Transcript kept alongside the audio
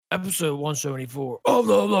Episode 174 of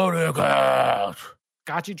the Loaded Couch.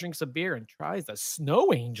 Scotchy drinks a beer and tries the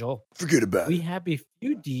Snow Angel. Forget about We it. happy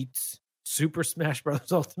few deets. Super Smash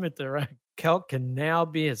Bros. Ultimate Direct. Kelk can now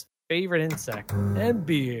be his favorite insect and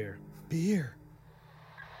beer. Beer.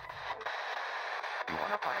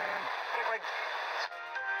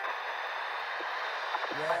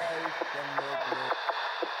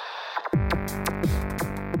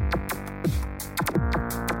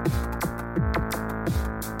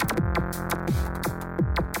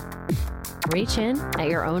 Reach in at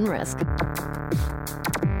your own risk.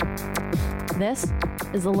 This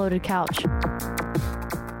is the Loaded Couch. All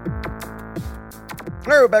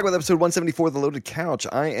right, we're back with episode 174 of The Loaded Couch.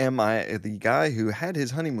 I am the guy who had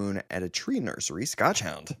his honeymoon at a tree nursery, Scotch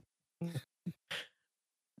Hound.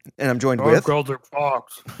 And I'm joined with...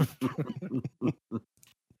 Fox.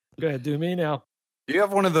 Go ahead, do me now. Do you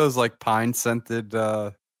have one of those like pine-scented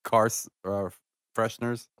car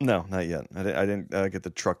fresheners? No, not yet. I didn't get the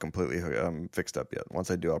truck completely fixed up yet.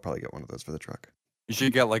 Once I do, I'll probably get one of those for the truck. You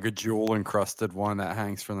should get like a jewel-encrusted one that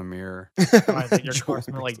hangs from the mirror. I think your car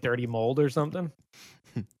smells like dirty mold or something.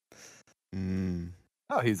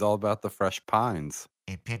 Oh, he's all about the fresh pines.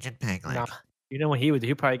 A pigeon pig leg. Nah. You know what he would do?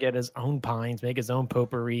 He'd probably get his own pines, make his own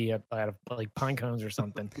potpourri out of like pine cones or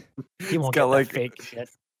something. He won't got get like- that fake shit.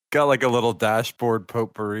 Got like a little dashboard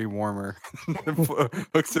potpourri warmer.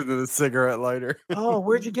 Hooks into the cigarette lighter. Oh,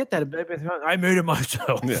 where'd you get that? I made it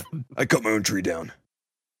myself. Yeah. I cut my own tree down.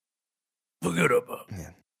 Forget about it. Yeah.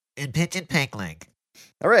 A pigeon pig leg.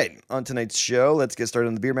 All right, on tonight's show, let's get started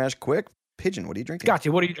on the beer mash quick. Pigeon, what are you drinking?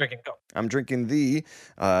 Gotcha. What are you drinking? Go. I'm drinking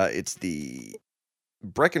it's the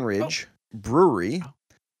Breckenridge Brewery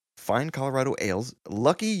Fine Colorado Ales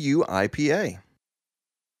Lucky You IPA.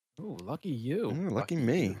 Ooh, lucky you. Lucky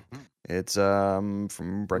me. It's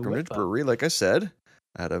from Breckenridge Brewery, like I said,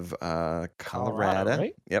 out of Colorado.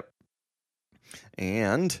 Right? Yep.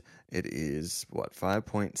 And it is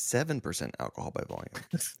 5.7% alcohol by volume,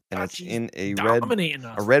 and it's in a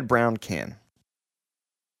red brown can.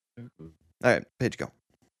 All right, Paige, go.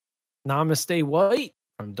 Namaste White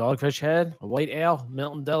from Dogfish Head, a white ale,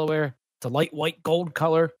 Milton, Delaware. It's a light white gold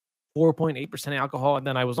color, 4.8% alcohol. And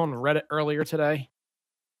then I was on Reddit earlier today,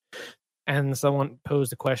 and someone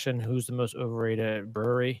posed a question: who's the most overrated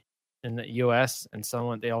brewery in the U.S.? And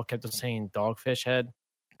they all kept on saying Dogfish Head.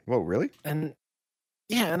 Whoa, really? And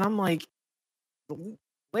yeah, and I'm like, the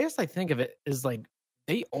last I think of it is like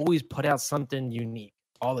they always put out something unique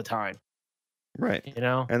all the time. Right. You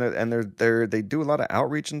know? And they do a lot of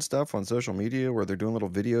outreach and stuff on social media where they're doing little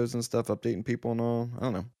videos and stuff, updating people and all. I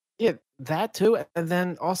don't know. Yeah, that too. And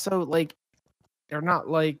then also like they're not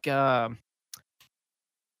like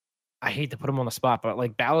I hate to put them on the spot, but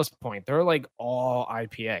like Ballast Point, they're like all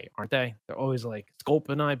IPA, aren't they? They're always like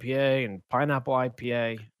Sculpin IPA and Pineapple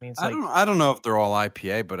IPA. I mean, it's I don't know if they're all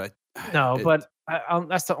IPA, but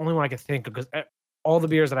that's the only one I could think of because all the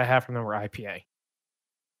beers that I have from them were IPA.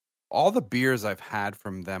 All the beers I've had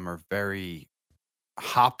from them are very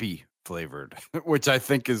hoppy flavored, which I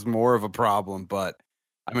think is more of a problem. But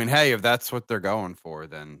I mean, hey, if that's what they're going for,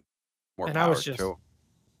 then more power to them.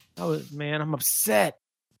 I'm upset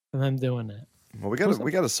with them doing that. Well,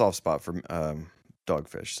 we got a soft spot for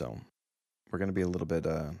Dogfish, so we're gonna be a little bit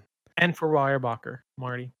and for Weyerbacher,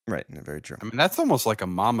 Marty. Right, very true. I mean, that's almost like a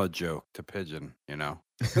mama joke to Pigeon, you know,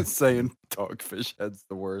 saying Dogfish Head's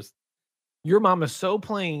the worst. Your mom is so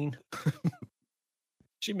plain.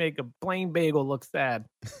 She make a plain bagel look sad.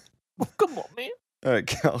 Well, come on, man. All right,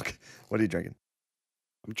 Calc, what are you drinking?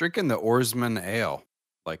 I'm drinking the Oarsman Ale,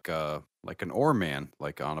 like an oarman,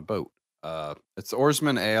 like on a boat. It's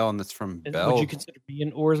Oarsman Ale, and it's from Bell. Would you consider me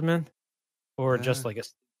an oarsman, or just like a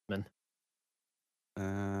seaman?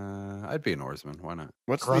 I'd be an oarsman. Why not?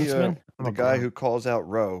 What's Gruntsman? the guy who calls out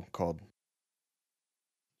row called?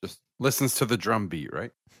 Just listens to the drum beat, right?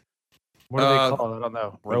 What do they call it? I don't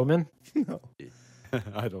know. Roman? No.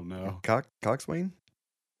 I don't know. Coxswain?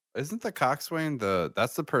 Isn't the coxswain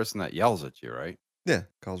that's the person that yells at you, right? Yeah,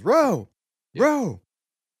 calls row, Yeah. row.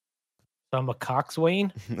 So I'm a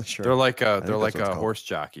coxswain. Sure. They're like a that's what it's called. horse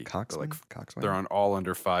jockey. Coxswain. They're on all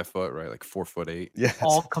under 5 foot, right? Like 4'8". Yes.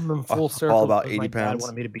 All coming full circle. All about 80 My dad pounds.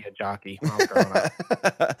 wanted me to be a jockey when I was growing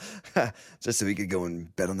up. Just so we could go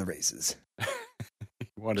and bet on the races.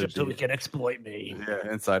 Just so he can exploit me.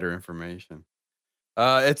 Yeah, insider information.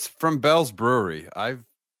 It's from Bell's Brewery. I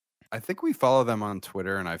think we follow them on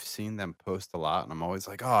Twitter, and I've seen them post a lot, and I'm always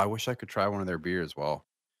like, oh, I wish I could try one of their beers. Well,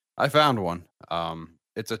 I found one.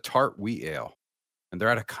 It's a tart wheat ale, and they're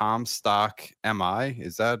at a Comstock MI.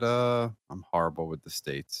 Is that I'm horrible with the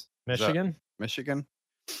states. Michigan? Michigan?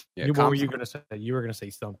 Yeah. What were you going to say? You were going to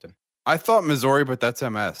say something. I thought Missouri, but that's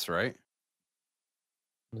MS, right?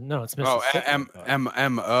 No, it's Oh, Mississippi.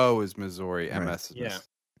 MO is Missouri. Right. MS is Yeah.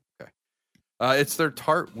 Okay. It's their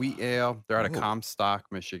tart wheat ale. They're out of Comstock,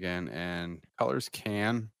 Michigan, and colors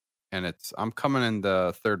can. And I'm coming in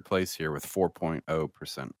the third place here with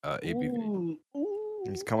 4.0% ABV.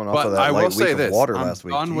 He's coming off But of that I will light say week of this: water I'm last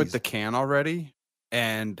week. done with Jeez. the can already,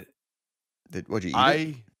 and What'd you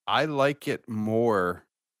eat? I like it more.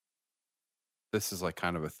 This is like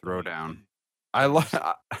kind of a throwdown. I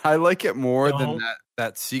like it more than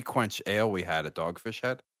that Sequench ale we had at Dogfish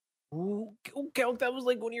Head. Ooh, Kelk, that was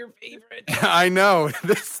like one of your favorites. I know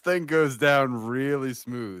this thing goes down really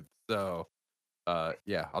smooth. So,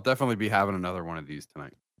 yeah, I'll definitely be having another one of these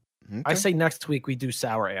tonight. Okay. I say next week we do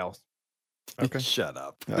sour ales. Okay. Shut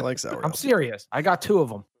up. I like sour I'm ales. serious. I got 2 of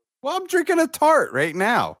them. Well, I'm drinking a tart right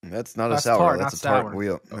now. That's not a That's sour. tart, That's not a tart sour.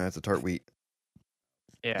 wheat. That's a tart wheat.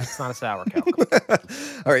 Yeah, it's not a sour,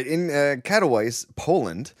 Kelk. All right. In Katowice,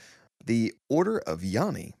 Poland, the Order of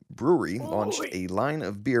Yanni Brewery launched a line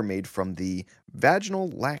of beer made from the vaginal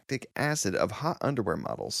lactic acid of hot underwear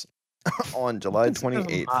models on July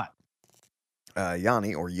 28th.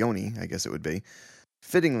 Yanni, or Yoni, I guess it would be,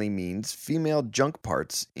 fittingly means female junk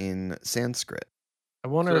parts in Sanskrit. I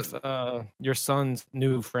wonder if your son's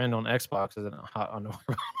new friend on Xbox is in a hot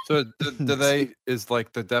underwear. So do they, is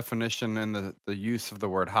like the definition and the use of the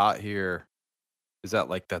word hot here, is that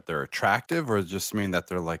like that they're attractive, or does it just mean that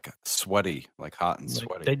they're like sweaty, like hot and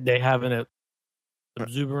sweaty? They have an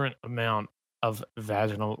exuberant amount of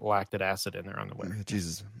vaginal lactic acid in their underwear.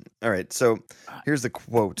 Jesus. All right. So here's the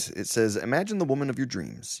quote. It says, "Imagine the woman of your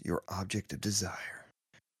dreams, your object of desire,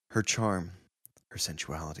 her charm, her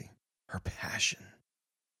sensuality, her passion."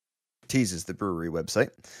 Teases the brewery website,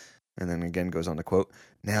 and then again goes on to quote,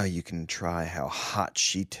 "Now you can try how hot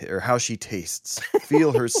how she tastes,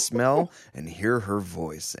 feel her smell, and hear her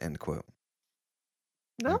voice." End quote.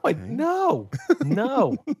 No, Okay. no.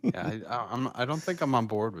 Yeah, I don't think I'm on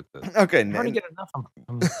board with this. Okay, I'm trying to get enough from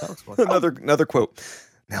another quote.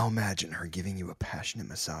 "Now imagine her giving you a passionate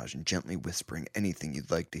massage and gently whispering anything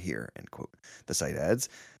you'd like to hear." End quote. The site adds,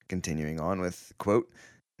 continuing on with quote,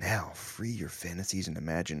 "Now free your fantasies and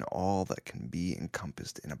imagine all that can be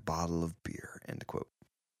encompassed in a bottle of beer." End quote.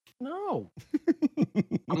 No.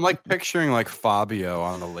 I'm like picturing like Fabio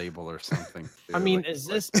on the label or something. I mean, is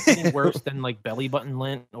this any worse than like belly button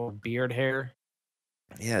lint or beard hair?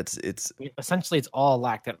 Yeah, it's I mean, essentially it's all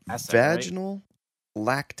lactic acid. vaginal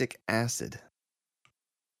lactic acid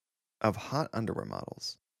of hot underwear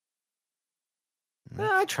models.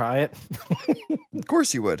 I'd try it. Of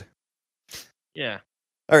course you would. Yeah.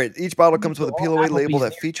 All right, each bottle comes with a All peel away label Applebee's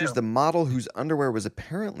that near features town. the model whose underwear was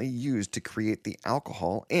apparently used to create the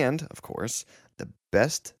alcohol and, of course, the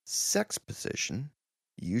best sex position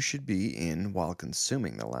you should be in while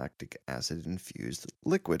consuming the lactic acid infused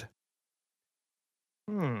liquid.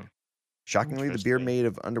 Shockingly, the beer Interesting. made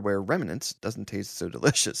of underwear remnants doesn't taste so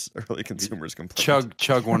delicious. Early consumers complained.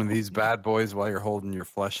 Chug one of these bad boys while you're holding your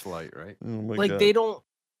fleshlight, right? Oh my Like God.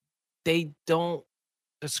 they don't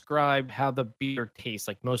describe how the beer tastes.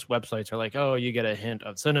 Like most websites are like, oh, you get a hint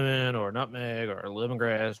of cinnamon or nutmeg or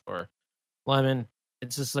lemongrass or lemon.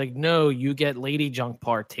 It's just like, no, you get lady junk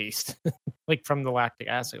part taste, like from the lactic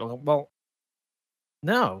acid. Well,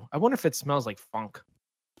 no. I wonder if it smells like funk.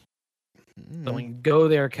 So when you go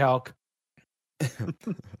there, Calc. I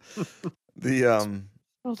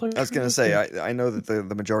was gonna say I know that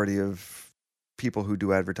the majority of people who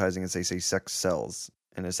do advertising, as they say, sex sells,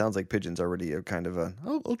 and it sounds like Pigeon's already a kind of a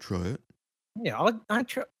I'll try it. Yeah,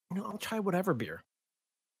 I'll try whatever beer.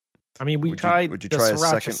 I mean, Would you the try a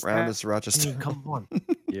Sriracha second round of Stout. Sriracha I mean, Stout? come on.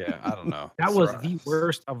 Yeah, I don't know. That was the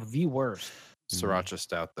worst of the worst. Sriracha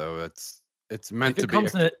Stout, though. It's meant If to it be.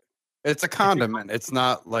 comes in it, It's a condiment. It's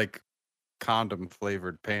not like condom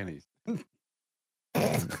flavored panties.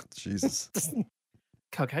 Jesus.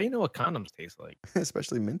 Calc, how you know what condoms taste like?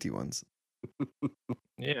 Especially minty ones.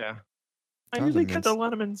 Yeah. I Condom usually get the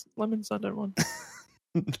mints. lemon cider one.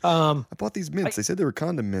 I bought these mints. They said they were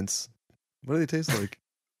condom mints. What do they taste like?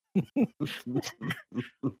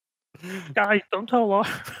 Guys, don't tell Laura.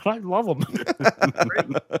 I love them.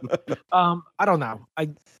 I don't know.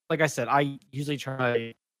 Like I said, I usually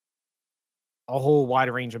try a whole wide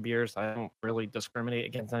range of beers. I don't really discriminate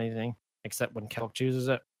against anything except when Kelp chooses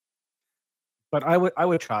it. But I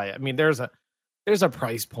would try it. I mean, there's a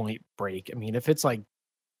price point break. I mean, if it's like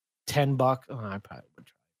 $10, I probably would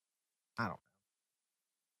try it. I don't know.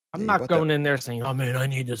 I'm not going in there saying, "Oh man, I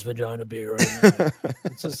need this vagina beer." Right now.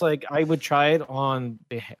 It's just like I would try it on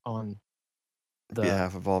the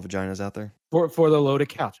behalf of all vaginas out there for the loaded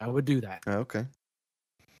couch. I would do that. Okay.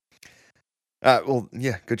 Well,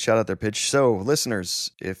 yeah, good shout out there, Pidge. So,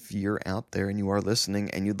 listeners, if you're out there and you are listening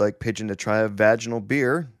and you'd like Pigeon to try a vaginal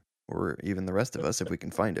beer, or even the rest of us if we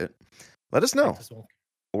can find it, let us know.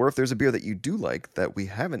 Or if there's a beer that you do like that we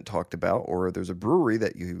haven't talked about, or there's a brewery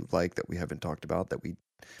that you like that we haven't talked about that we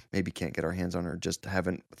maybe can't get our hands on or just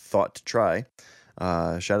haven't thought to try,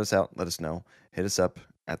 shout us out, let us know. Hit us up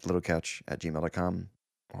at littlecouch@gmail.com,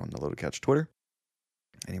 on the Little Couch Twitter,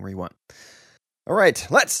 anywhere you want. All right,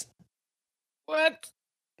 let's. What?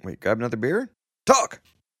 Wait, grab another beer? Talk!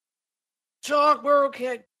 We're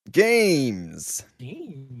okay. Games!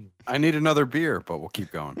 I need another beer, but we'll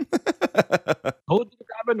keep going. Told you to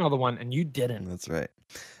grab another one, and you didn't. That's right.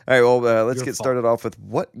 All right, well, let's get started off with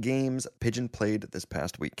what games Pigeon played this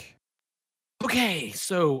past week. Okay,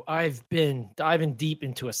 so I've been diving deep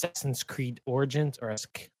into Assassin's Creed Origins, or as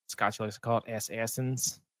Scotch likes to call it,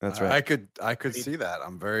 Assassins. That's right. I could see that.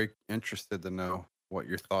 I'm very interested to know what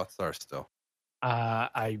your thoughts are still.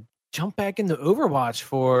 I jumped back into Overwatch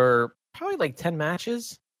for probably like 10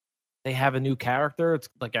 matches. They have a new character. It's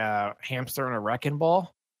like a hamster and a wrecking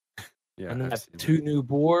ball. Yeah, and then have 2 new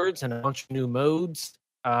boards and a bunch of new modes.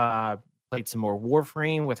 Played some more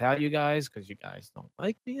Warframe without you guys because you guys don't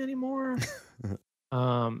like me anymore.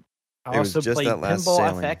 I also played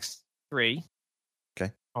Pinball FX 3.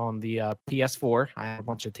 Okay. On the PS4. I have a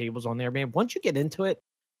bunch of tables on there, man. Once you get into it,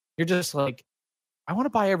 you're just like, I want to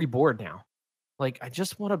buy every board now. Like, I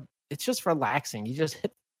just want to. It's just relaxing. You just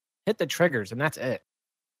hit the triggers, and that's it.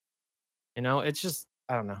 You know, it's just,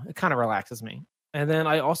 I don't know. It kind of relaxes me. And then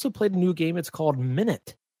I also played a new game. It's called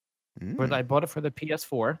Minute. Where I bought it for the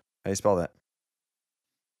PS4. How do you spell that?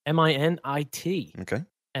 MINIT. Okay.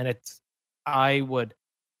 And I would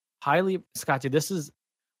highly, Scotty,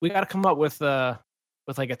 we got to come up with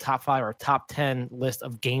like a top 5 or top 10 list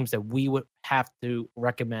of games that we would have to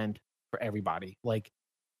recommend for everybody. Like,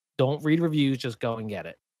 don't read reviews, just go and get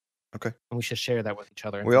it. Okay. And we should share that with each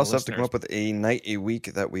other. We also have to come up with a night a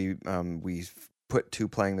week that we put to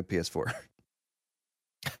playing the PS4.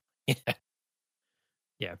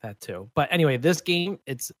 Yeah, that too. But anyway, this game,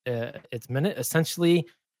 it's Minute. Essentially,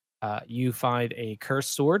 you find a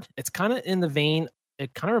cursed sword. It's kind of in the vein.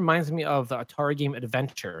 It kind of reminds me of the Atari game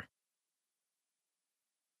Adventure,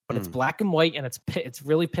 but it's black and white and it's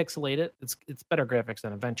really pixelated. It's better graphics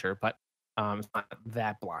than Adventure, but it's not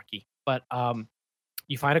that blocky. But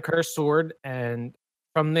you find a cursed sword, and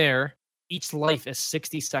from there, each life is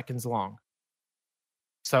 60 seconds long.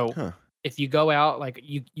 So if you go out, like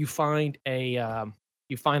you find a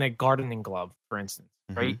gardening glove, for instance,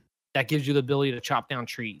 right? That gives you the ability to chop down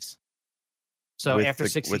trees. So after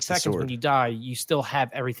 60 seconds, when you die, you still have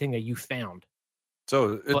everything that you found.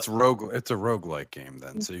 So it's a roguelike game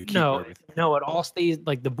then. So you keep everything. No, it all stays,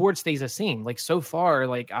 like the board stays the same. Like so far,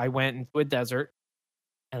 like I went into a desert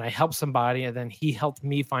and I helped somebody, and then he helped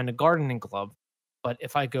me find a gardening glove. But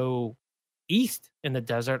if I go east in the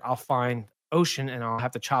desert, I'll find ocean and I'll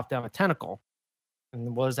have to chop down a tentacle.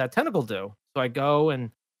 And what does that tentacle do? So I go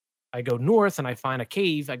north and I find a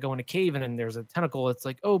cave. I go in a cave and then there's a tentacle. It's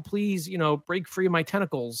like, oh, please, break free of my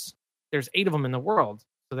tentacles. There's 8 of them in the world.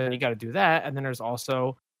 So then you got to do that. And then there's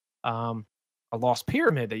also a lost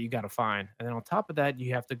pyramid that you got to find. And then on top of that,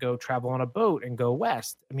 you have to go travel on a boat and go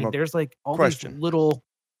west. I mean, there's like all these little.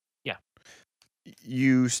 Yeah.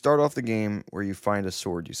 You start off the game where you find a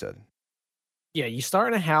sword, you said. Yeah, you start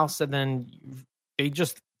in a house and then they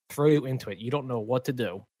just throw you into it. You don't know what to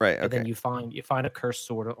do. Right. Okay. And then you find a cursed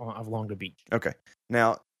sword along the beach. Okay.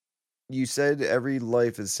 Now, you said every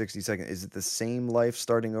life is 60 seconds. Is it the same life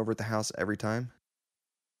starting over at the house every time?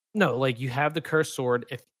 No, like you have the cursed sword.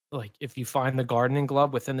 If you find the gardening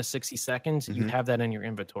glove within the 60 seconds, you have that in your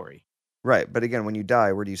inventory. Right. But again, when you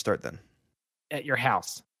die, where do you start then? At your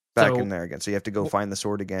house. Back in there again. So you have to go find the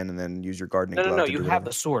sword again and then use your gardening glove. No, you have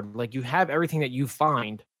the sword. Like you have everything that you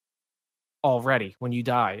find already when you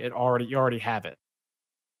die. You already have it.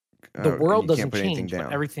 The world doesn't change,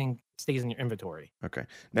 but everything stays in your inventory. Okay.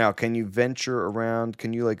 Now, can you venture around?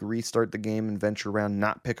 Can you like restart the game and venture around,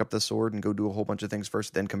 not pick up the sword and go do a whole bunch of things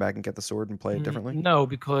first, then come back and get the sword and play it differently? No,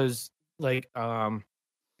 because like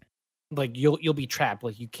you'll be trapped.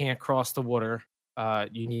 Like you can't cross the water.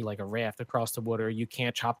 You need like a raft across the water. You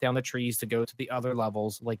can't chop down the trees to go to the other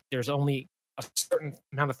levels. Like there's only a certain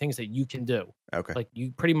amount of things that you can do. Okay. Like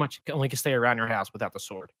you pretty much only can stay around your house without the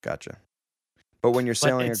sword. Gotcha. But when you're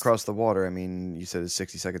sailing across the water, I mean, you said it's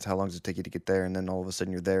 60 seconds. How long does it take you to get there? And then all of a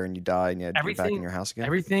sudden you're there and you die and you had to get back in your house again?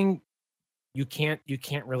 Everything, you can't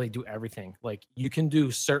really do everything. Like you can do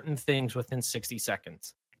certain things within 60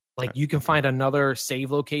 seconds. Like you can find another save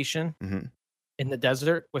location in the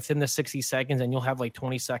desert within the 60 seconds and you'll have like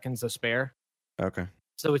 20 seconds to spare. Okay.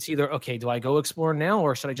 So it's either, okay, do I go explore now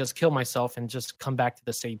or should I just kill myself and just come back to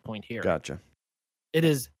the save point here? Gotcha.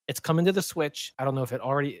 It's coming to the Switch. I don't know if it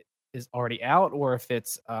is already out or if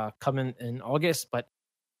it's coming in August, but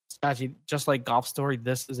Scotchy, just like Golf Story,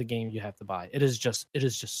 this is a game you have to buy. It is just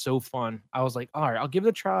so fun. I was like, all right, I'll give it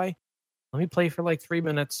a try. Let me play for like 3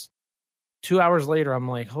 minutes. 2 hours later, I'm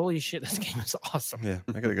like, holy shit, this game is awesome. Yeah,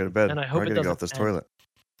 I gotta go to bed. And I hope I it gotta doesn't get off this end. toilet.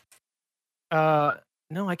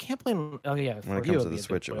 No, I can't play. Oh yeah, When it for you, comes it'd to be the a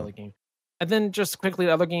Switch, good it will. toilet game. And then just quickly,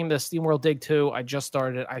 the other game, the SteamWorld Dig 2, I just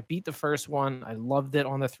started it. I beat the first one. I loved it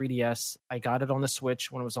on the 3DS. I got it on the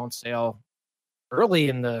Switch when it was on sale early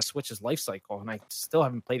in the Switch's life cycle, and I still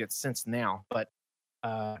haven't played it since now. But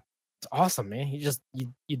it's awesome, man.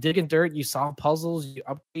 You dig in dirt, you solve puzzles, you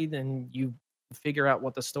upgrade, and you figure out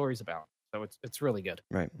what the story's about. So it's really good.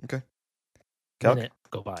 Right. Okay. Get Calc, it,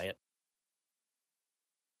 go buy it.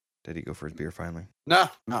 did he go for his beer finally? No,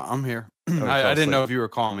 I'm here. he fell I didn't know asleep. if you were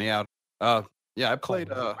calling me out. Yeah, I played.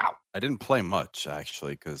 me out. I didn't play much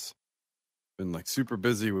actually because been like super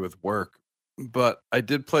busy with work. But I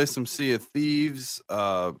did play some Sea of Thieves.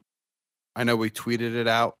 I know we tweeted it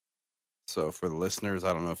out. So for the listeners,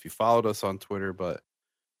 I don't know if you followed us on Twitter, but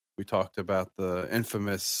we talked about the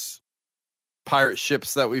infamous pirate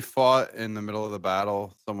ships that we fought in the middle of the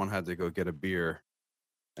battle. Someone had to go get a beer,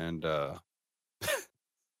 and left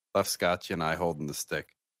Scotchy and I holding the stick.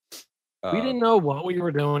 We didn't know what we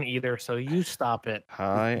were doing either, so you stop it.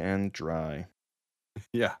 High and dry.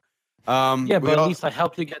 Yeah. Yeah, but at least I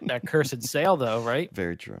helped you get that cursed sale, though, right?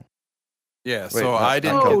 Very true. Yeah, Wait, so not- I not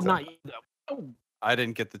didn't. Kelton. Oh, not you. Though. Oh, I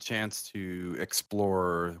didn't get the chance to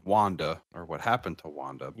explore Wanda or what happened to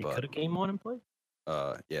Wanda, you but could have came on and played.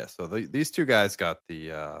 yeah. So these two guys got the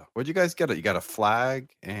what'd you guys get? You got a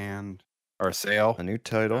flag or a sail A new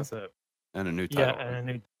title, That's it. and a new Yeah,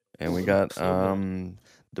 title. and we got So good.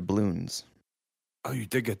 the balloons. Oh, you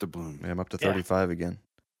did get the balloon. I'm up to Yeah. 35 again.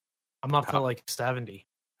 I'm up to How- like 70.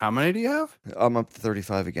 How many do you have? I'm up to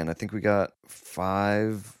 35 again. I think we got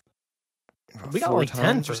 5. We got 4 like 10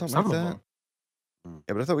 times for or something some like of that. them.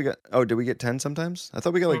 Yeah, but I thought we got. Oh, did we get 10 sometimes? I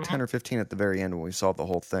thought we got like Mhm. 10 or 15 at the very end when we solved the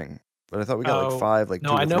whole thing. But I thought we got like Oh, 5, like No,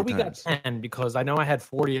 2 I or know 3 we times. got 10 because I know I had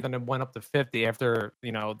 40 and then it went up to 50 after,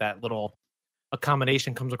 that little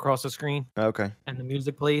accommodation comes across the screen Okay. and the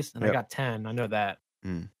music plays. And I Yep. got 10. I know that.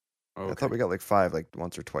 I Okay. thought we got like 5, like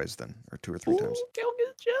once or twice then, or 2 or 3 times. Ooh, don't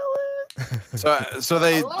get jealous. So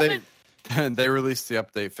they I love they it. they released the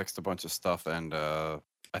update, fixed a bunch of stuff, and I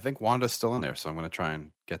think Wanda's still in there, so I'm gonna try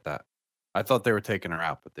and get that. I thought they were taking her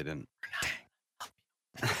out, but they didn't.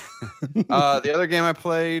 The other game I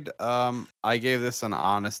played, I gave this an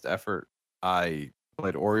honest effort. I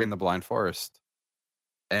played Ori and the Blind Forest,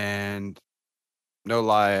 and no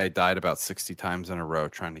lie, I died about 60 times in a row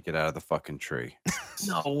trying to get out of the fucking tree.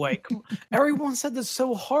 No way. Come on. Everyone said this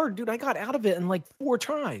so hard, dude. I got out of it in like 4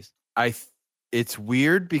 tries. It's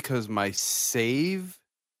weird because my save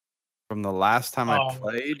from the last time I Oh,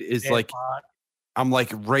 played is Yeah, like I'm like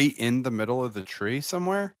right in the middle of the tree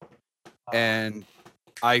somewhere, uh, and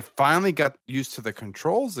I finally got used to the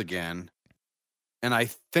controls again, and I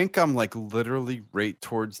think I'm like literally right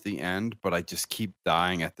towards the end, but I just keep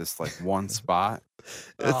dying at this like one spot.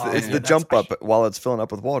 Oh, It's yeah, the that's jump up frustrating. while it's filling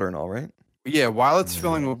up with water and all, right? Yeah, while it's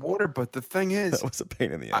filling with water, but the thing is, That was a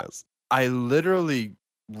pain in the ass. I literally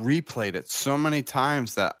replayed it so many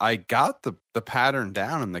times that I got the pattern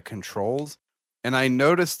down and the controls. And I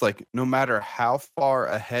noticed like no matter how far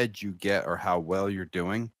ahead you get or how well you're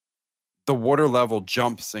doing, the water level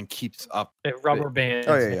jumps and keeps up. It rubber bands.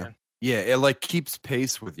 Oh, yeah, yeah. man. Yeah, it like keeps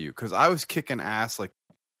pace with you. Cause I was kicking ass like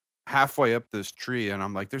halfway up this tree and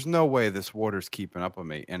I'm like, there's no way this water's keeping up with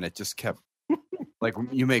me. And it just kept like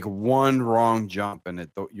you make one wrong jump and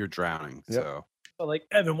you're drowning. Yep. So So like,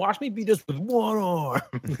 Evan, watch me beat this with one arm.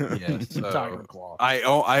 yeah, Tiger so Claw.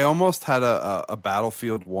 I almost had a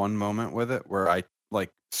Battlefield 1 moment with it where I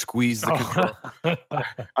like squeezed the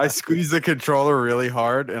controller. I squeezed the controller really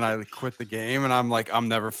hard and I quit the game and I'm like, I'm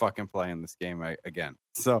never fucking playing this game again.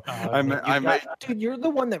 So I made Dude, you're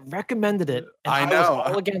the one that recommended it. And I was know.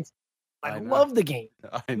 all against. I I know. love the game.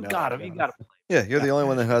 I You know. got him. You got him. Yeah, you're the only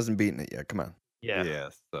one that hasn't beaten it yet. Come on. Yeah.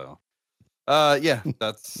 So yeah,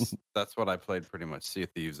 that's what I played pretty much. Sea of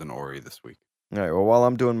Thieves and Ori this week. All right. Well, while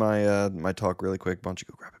I'm doing my my talk really quick, why don't you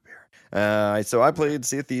go grab a beer? So I played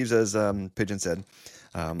Sea of Thieves, as Pigeon said.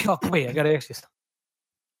 Wait, I gotta ask you something.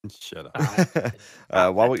 Shut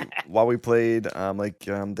up. While we played,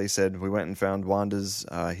 they said, we went and found Wanda's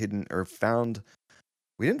hidden, or found.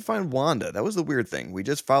 We didn't find Wanda. That was the weird thing. We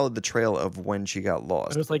just followed the trail of when she got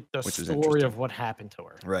lost. It was like the which is story interesting. of what happened to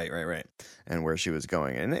her. Right, and where she was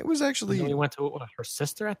going, and it was And actually then we went to her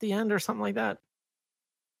sister at the end or something like that.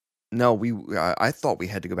 No, I thought we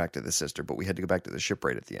had to go back to the sister, but we had to go back to the ship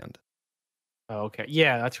right at the end. Oh, okay.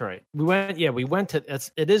 Yeah, that's right. We went to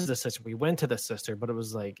it is the sister. We went to the sister, but it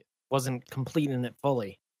was like wasn't completing it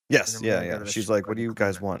fully. Yes, And then we yeah. gotta go to the She's ship like, right "What do and you clean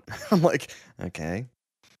guys it. want?" I'm like, "Okay."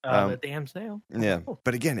 The damn sale. Yeah, Oh.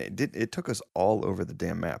 but again, it took us all over the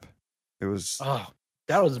damn map. It was Oh,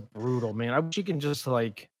 that was brutal, man. I wish you can just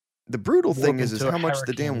like the brutal warp thing is into a how much the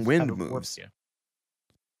hurricane damn instead wind of warp moves. you.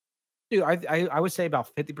 Dude, I would say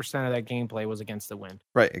about 50% of that gameplay was against the wind.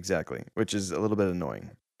 Right, exactly, which is a little bit annoying.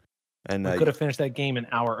 And We could have finished that game an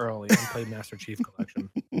hour early and played Master Chief Collection.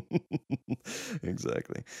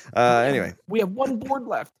 Exactly. Oh, yeah, Anyway, we have one board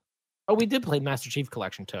left. Oh, we did play Master Chief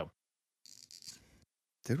Collection too.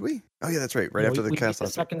 did we? Oh yeah, that's right. Right Yeah, after the we beat cast the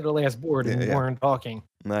last week. second to the last board, and we Yeah. weren't talking.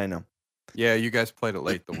 I know. Yeah, you guys played it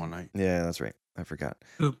late the one night. Yeah, that's right. I forgot.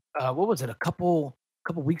 What was it? A couple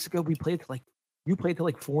weeks ago, we played till you played till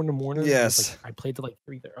 4 a.m. Yes. I played till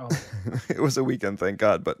 3 there. Oh. It was a weekend, thank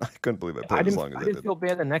God, but I couldn't believe I played as long as I didn't did. feel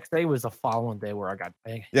bad. The next day was the following day where I got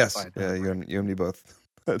hit Yes, by a yeah, delivery. you and me both.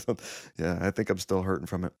 Yeah, I think I'm still hurting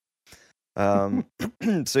from it.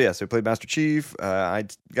 So we played Master Chief. I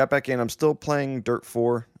got back in. I'm still playing Dirt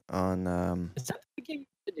 4 on. Is that the game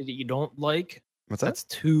that you don't like? What's that? That's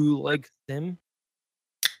too like sim.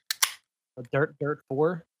 Dirt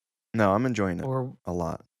 4, No, I'm enjoying it or a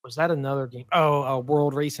lot. was that another game? Oh,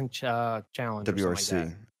 World Racing Challenge. WRC. Or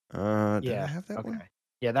something like that. Did I have that one?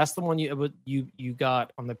 Yeah, that's the one you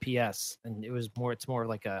got on the PS, and it's more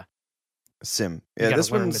like a Sim. you Yeah, gotta this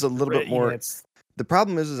learn one's to a little dri- bit more. Yeah, it's The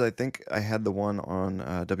problem is I think I had the one on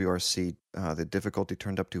WRC. The difficulty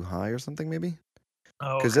turned up too high or something, maybe.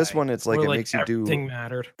 Because this one, it's like Or it makes you do everything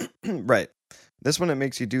mattered. right. This one, it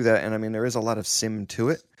makes you do that, and I mean there is a lot of sim to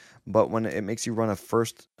it. But when it makes you run a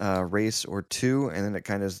first race or two, and then it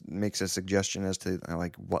kind of makes a suggestion as to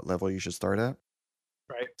like what level you should start at.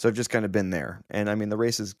 Right. So I've just kind of been there, and I mean the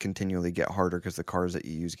races continually get harder because the cars that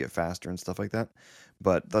you use get faster and stuff like that.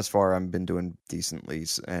 But thus far, I've been doing decently,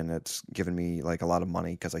 and it's given me like a lot of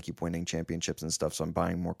money because I keep winning championships and stuff. So I'm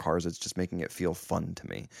buying more cars. It's just making it feel fun to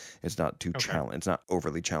me. It's not too challenging. It's not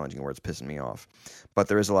overly challenging where it's pissing me off. But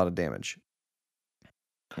there is a lot of damage,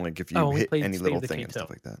 like if you hit any little thing and stuff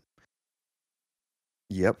like that.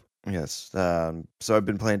 Yep. Yes. So I've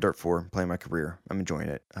been playing Dirt 4, playing my career. I'm enjoying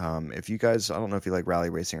it. If you guys, I don't know if you like rally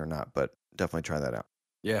racing or not, but definitely try that out.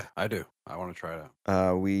 Yeah, I do. I want to try it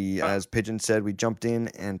out. As Pigeon said, we jumped in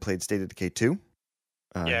and played State of Decay 2.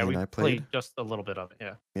 We played just a little bit of it.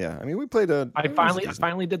 Yeah. Yeah. I mean, we played I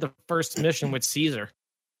finally did the first mission with Caesar.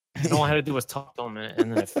 And all I had to do was talk to him,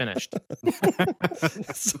 and then it finished.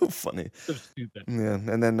 That's so funny. So stupid. Yeah,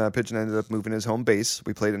 and then Pigeon ended up moving his home base.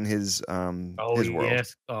 We played in his his world.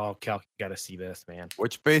 Yes. Oh, Cal, you got to see this, man.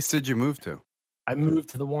 Which base did you move to? I moved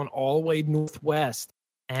to the one all the way northwest,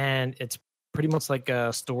 and it's pretty much like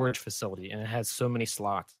a storage facility, and it has so many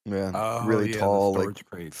slots. Yeah, really tall, like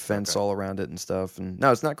crates. fence all around it and stuff. And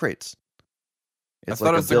no, it's not crates. I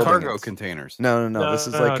thought it was the cargo containers. No. This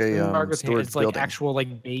is like a storage it's like building. actual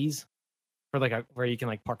like bays for like where you can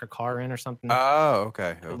like park a car in or something. Oh,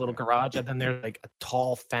 okay. A little garage, and then there's like a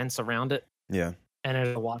tall fence around it. Yeah. And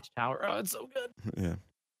there's a watchtower. Oh, it's so good.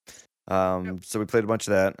 Yeah. So we played a bunch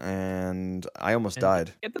of that, and I almost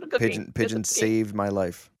died. Pigeon saved my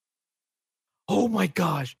life. Oh my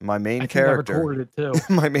gosh! My main character. I recorded it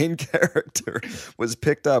too. My main character was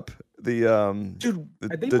picked up.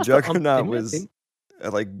 The Juggernaut was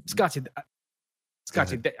like Scotty.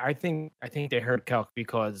 I think they heard Calc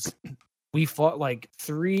because we fought like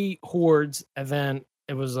 3 hordes, and then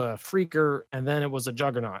it was a freaker, and then it was a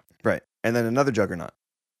Juggernaut. Right, and then another Juggernaut.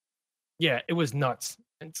 Yeah, it was nuts.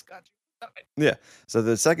 And Scotty. Yeah. So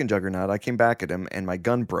the second Juggernaut, I came back at him and my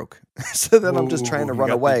gun broke. So then I'm just trying to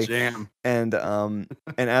run away. And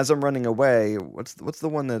as I'm running away, what's the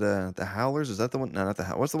one that the Howlers? Is that the one? No, not the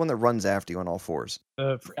Howlers. What's the one that runs after you on all fours?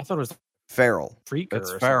 I thought it was Feral. Freaker.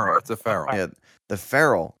 It's Feral. It's a Feral. Yeah, the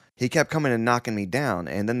Feral. He kept coming and knocking me down,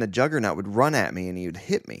 and then the Juggernaut would run at me and he would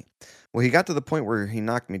hit me. Well, he got to the point where he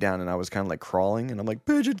knocked me down, and I was kind of like crawling, and I'm like,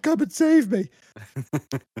 "Pigeon, come and save me!"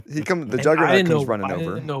 The Juggernaut comes running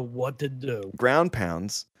over. I didn't know what to do. Ground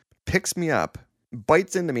pounds, picks me up,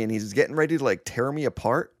 bites into me, and he's getting ready to like tear me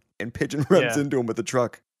apart. And Pigeon runs into him with the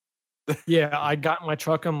truck. Yeah, I got in my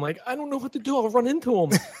truck. I'm like, I don't know what to do. I'll run into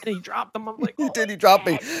him. And he dropped them. I'm like, He oh did. my He dropped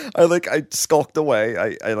me. God. I skulked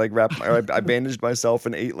away. I like wrapped. I bandaged myself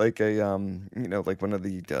and ate like a like one of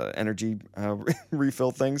the energy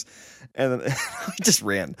refill things, and then I just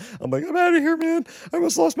ran. I'm like, I'm out of here, man. I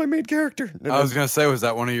almost lost my main character. And I was gonna say, was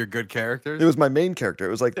that one of your good characters? it was my main character.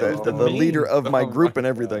 It was like the leader of my group and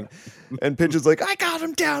everything. And Pigeon's like, I got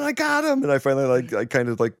him down. I got him. And I finally I kind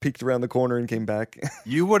of peeked around the corner and came back.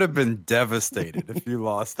 You would have been devastated if you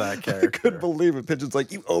lost that character. I couldn't believe it. Pigeon's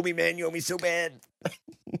like, you owe me, man. You owe me so bad.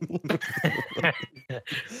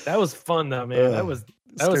 That was fun though, man. That was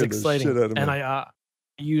exciting. And I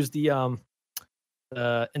used the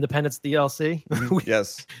Independence DLC.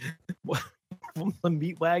 Yes. From the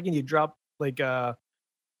meat wagon, you drop like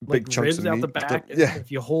Big chunks ribs of out meat. the back. Yeah.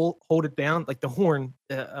 If you hold it down, like the horn.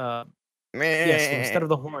 So instead of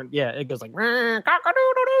the horn, it goes like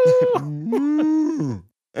cock-a-doodle-doo.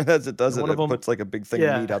 And as it does it, One of it them- puts like a big thing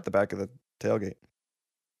of meat out the back of the tailgate. It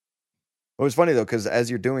was funny though, because as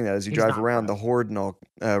you're doing that, as you He's drive not around, right. the horde and all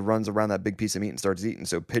runs around that big piece of meat and starts eating.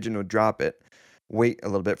 So Pigeon would drop it, wait a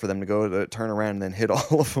little bit for them to go to turn around, and then hit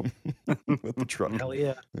all of them with the truck. Hell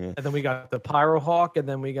yeah. Yeah. And then we got the Pyro Hawk, and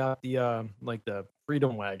then we got the the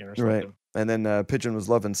Freedom Wagon or something. Right. And then Pigeon was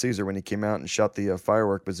loving Caesar when he came out and shot the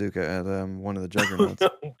firework bazooka at one of the juggernauts.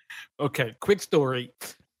 Okay, quick story.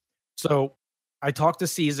 So I talked to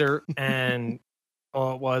Caesar, and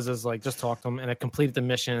all it was is just talk to him, and I completed the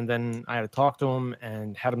mission. And then I had to talk to him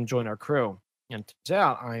and had him join our crew. And turns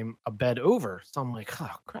out I'm a bed over, so I'm like,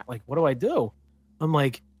 oh crap! Like, what do I do? I'm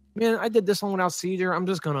like, man, I did this one without Caesar. I'm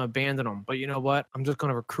just gonna abandon him. But you know what? I'm just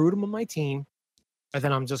gonna recruit him on my team, and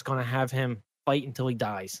then I'm just gonna have him fight until he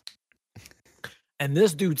dies. And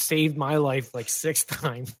this dude saved my life like 6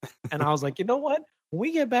 times. And I was like, you know what? When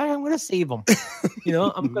we get back, I'm going to save him.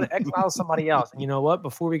 I'm going to exile somebody else. And you know what?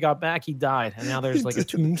 Before we got back, he died. And now there's like a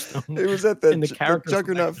tombstone. It was at the character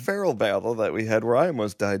Juggernaut selection. feral battle that we had where I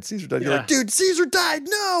almost died. Caesar died. You're Yeah. like, dude, Caesar died.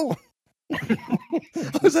 No.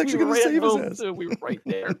 I was actually going to save his ass. Too. We were right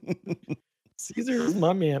there. Caesar is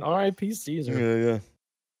my man. R.I.P. Caesar. Yeah.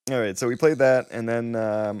 All right, so we played that, and then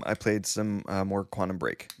I played some more Quantum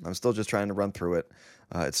Break. I'm still just trying to run through it.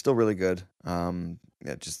 It's still really good.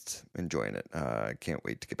 Just enjoying it. I can't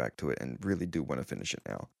wait to get back to it, and really do want to finish it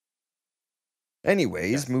now.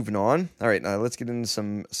 Anyways, moving on. All right, let's get into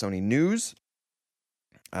some Sony news.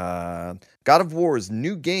 God of War's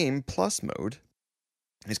new game Plus mode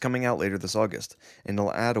is coming out later this August, and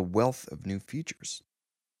it'll add a wealth of new features.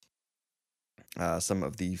 Some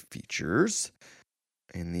of the features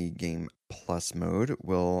in the game Plus mode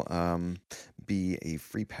will be a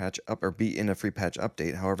free patch be in a free patch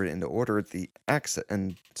update. However, in order to access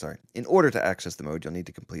the mode, you'll need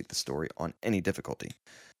to complete the story on any difficulty.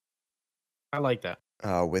 I like that.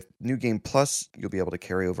 With New Game Plus, you'll be able to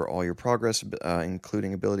carry over all your progress,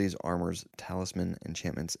 including abilities, armors, talisman,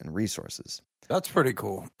 enchantments, and resources. That's pretty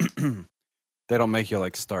cool. They don't make you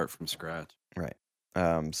start from scratch. Right.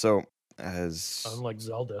 So as Unlike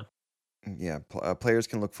Zelda. Yeah, players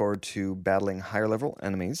can look forward to battling higher level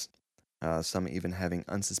enemies, some even having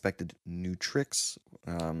unsuspected new tricks.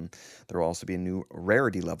 There will also be a new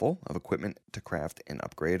rarity level of equipment to craft and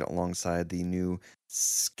upgrade, alongside the new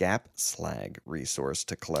Scap Slag resource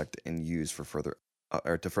to collect and use for further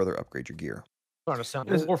upgrade your gear. Starting to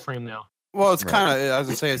sound like Warframe now. Well, it's kind of,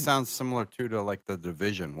 as I say, it sounds similar to the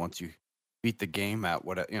Division. Once you beat the game at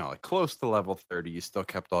close to level 30, you still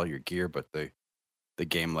kept all your gear, but the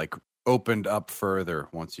game opened up further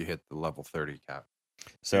once you hit the level 30 cap.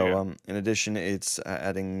 So, in addition, it's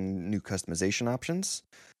adding new customization options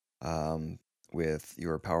with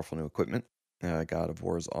your powerful new equipment. God of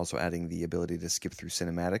War is also adding the ability to skip through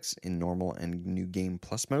cinematics in normal and new game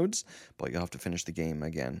plus modes, but you'll have to finish the game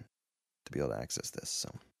again to be able to access this. So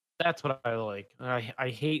that's what I like. I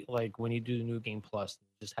hate when you do the new game plus,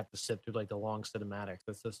 you just have to sit through the long cinematics.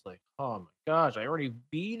 It's just oh my gosh, I already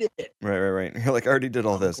beat it. Right. You're like, I already did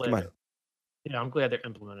all this. Come on. Yeah, I'm glad they're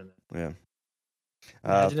implementing that. Yeah.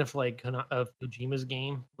 Imagine if Kojima's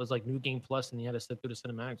game was new game plus and you had to sit through the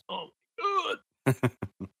cinematics. Oh my god.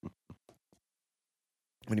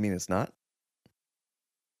 What do you mean it's not?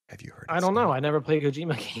 Have you heard? I don't know. I never played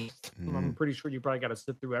Kojima games. I'm pretty sure you probably got to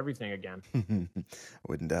sit through everything again. I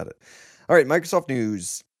wouldn't doubt it. All right, Microsoft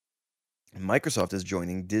news. Microsoft is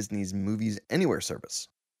joining Disney's Movies Anywhere service.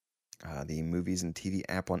 The Movies and TV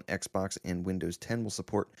app on Xbox and Windows 10 will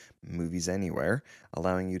support Movies Anywhere,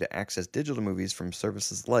 allowing you to access digital movies from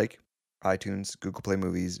services like iTunes, Google Play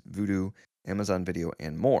Movies, Vudu, Amazon Video,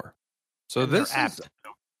 and more. So And this their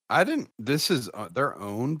is, they're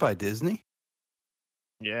owned by Disney?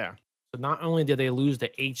 Yeah. So not only did they lose the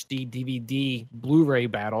HD DVD Blu-ray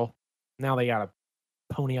battle, now they got to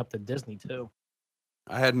pony up to Disney too.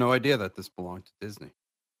 I had no idea that this belonged to Disney.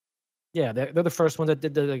 Yeah, they're the first ones that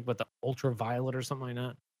did the ultraviolet or something like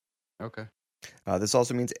that. Okay. This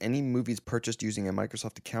also means any movies purchased using a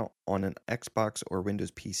Microsoft account on an Xbox or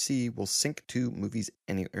Windows PC will sync to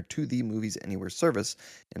the Movies Anywhere service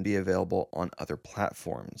and be available on other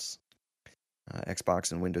platforms.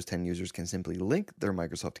 Xbox and Windows 10 users can simply link their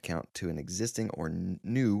Microsoft account to an existing or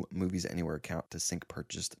new Movies Anywhere account to sync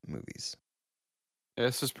purchased movies. Yeah,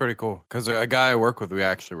 this is pretty cool because a guy I work with, we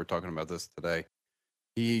actually were talking about this today.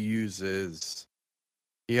 He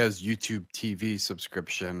has YouTube TV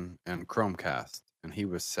subscription and Chromecast, and he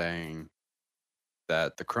was saying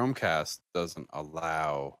that the Chromecast doesn't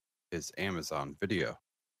allow his Amazon Video.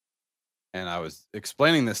 And I was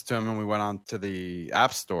explaining this to him, and we went on to the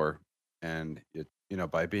App Store, and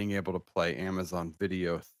by being able to play Amazon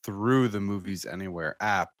Video through the Movies Anywhere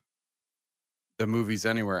app, the Movies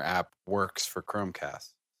Anywhere app works for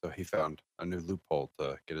Chromecast. So he found a new loophole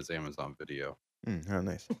to get his Amazon Video. How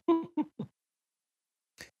nice.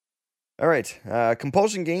 All right.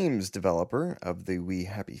 Compulsion Games, developer of the We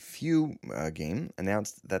Happy Few game,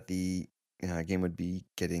 announced that the game would be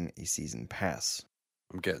getting a season pass.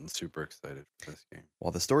 I'm getting super excited for this game.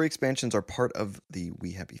 While the story expansions are part of the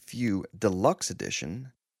We Happy Few Deluxe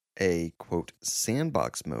Edition, a, quote,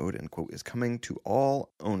 sandbox mode, end quote, is coming to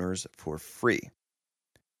all owners for free.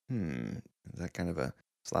 Is that kind of a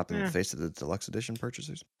slap in the face of the Deluxe Edition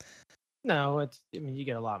purchasers? No, you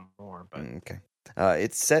get a lot more. But Okay.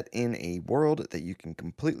 It's set in a world that you can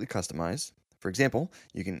completely customize. For example,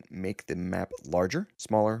 you can make the map larger,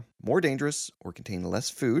 smaller, more dangerous, or contain less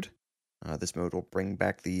food. This mode will bring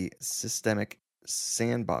back the systemic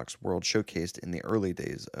sandbox world showcased in the early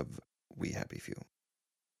days of We Happy Few.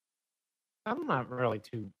 I'm not really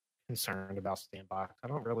too concerned about sandbox. I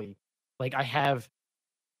don't really I have,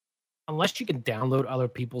 unless you can download other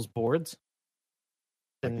people's boards,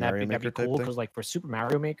 then that'd be cool. Because for Super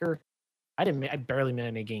Mario Maker, I barely made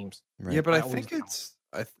any games. Right. Yeah, but I think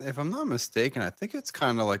if I'm not mistaken, I think it's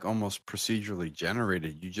kind of like almost procedurally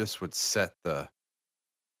generated. You just would set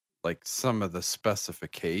some of the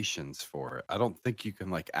specifications for it. I don't think you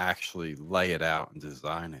can actually lay it out and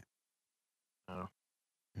design it. Oh.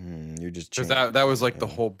 You're just because that was the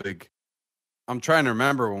whole big. I'm trying to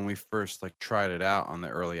remember when we first tried it out on the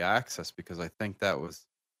early access, because I think that was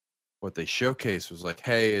what they showcased was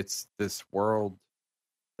hey, it's this world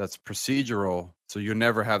that's procedural, so you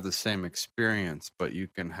never have the same experience, but you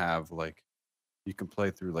can have you can play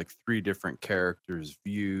through 3 different characters'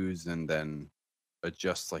 views and then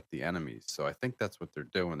adjust the enemies. So I think that's what they're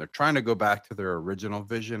doing. They're trying to go back to their original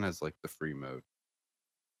vision as the free mode.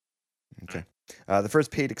 Okay. The first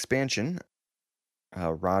paid expansion,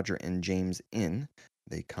 Roger and James Inn,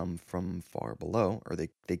 they come from far below, or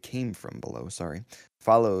they came from below, sorry,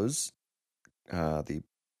 follows the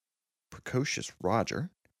precocious Roger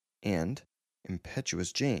and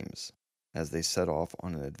impetuous James as they set off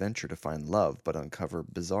on an adventure to find love but uncover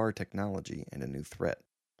bizarre technology and a new threat.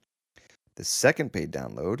 The second paid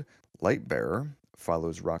download, Lightbearer,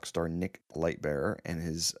 follows rock star Nick Lightbearer and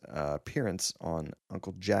his appearance on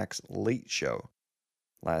Uncle Jack's Late Show.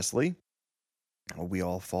 Lastly, We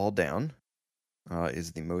All Fall Down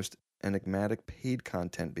is the most enigmatic paid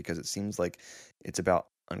content because it seems like it's about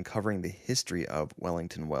uncovering the history of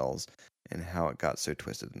Wellington Wells and how it got so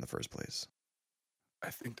twisted in the first place.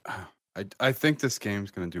 I think this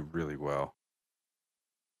game's going to do really well.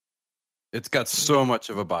 It's got so much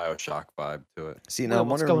of a BioShock vibe to it. See, now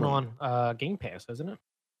what's going on? Game Pass, isn't it?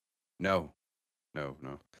 No.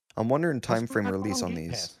 I'm wondering time frame release on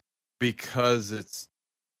these. Pass? Because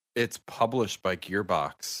it's published by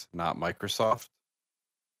Gearbox, not Microsoft.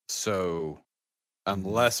 So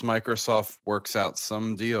unless Microsoft works out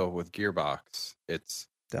some deal with Gearbox, it's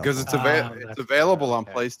because it's available on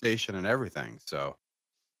PlayStation and everything. So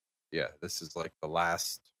yeah, this is the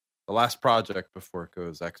last project before it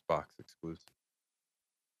goes Xbox exclusive.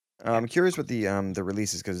 I'm curious what the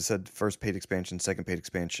release is, because it said first paid expansion, second paid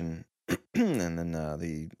expansion, and then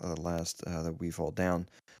the last the We Fall Down.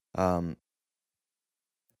 What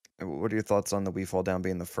are your thoughts on the We Fall Down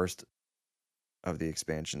being the first of the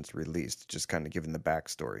expansions released? Just kind of given the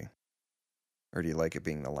backstory, or do you like it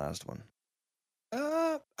being the last one?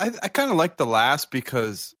 I kind of like the last,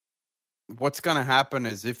 because what's going to happen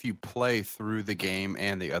is if you play through the game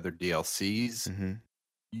and the other DLCs,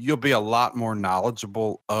 you'll be a lot more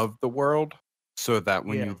knowledgeable of the world, so that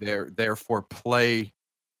when you therefore play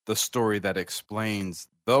the story that explains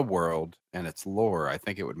the world and its lore, I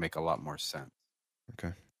think it would make a lot more sense.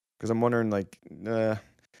 Okay. Because I'm wondering,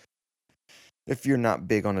 if you're not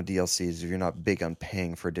big on the DLCs, if you're not big on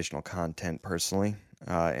paying for additional content personally,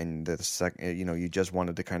 and the second, you just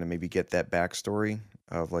wanted to kind of maybe get that backstory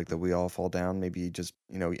of like the We All Fall Down, maybe you just,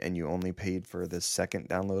 and you only paid for the second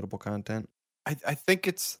downloadable content. I think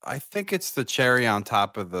it's the cherry on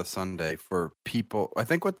top of the sundae for people. I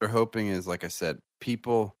think what they're hoping is, like I said,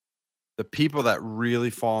 the people that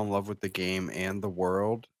really fall in love with the game and the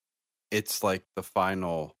world. It's like the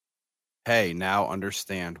final, hey, now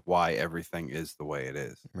understand why everything is the way it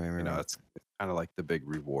is. Right. It's kind of like the big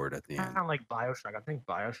reward at the end. Kind of like BioShock. I think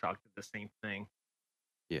BioShock did the same thing.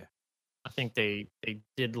 Yeah. I think they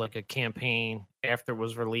did like a campaign after it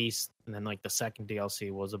was released, and then like the second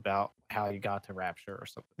DLC was about how you got to Rapture or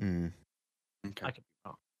something. Okay. I could be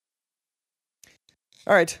wrong.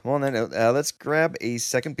 All right. Well, on that note, let's grab a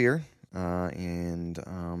second beer. And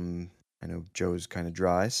I know Joe's kind of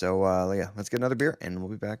dry, so yeah, let's get another beer, and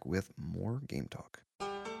we'll be back with more game talk.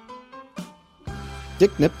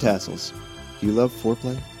 Dick Nip Tassels. Do you love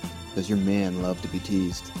foreplay? Does your man love to be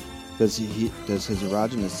teased? Does his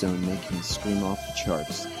erogenous zone make him scream off the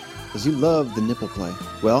charts? Does he love the nipple play?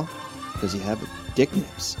 Well, does he have dick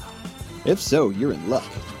nips? If so, you're in luck.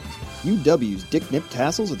 UW's Dick Nip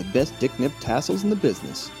Tassels are the best Dick Nip tassels in the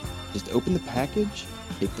business. Just open the package,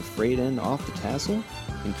 take the frayed end off the tassel,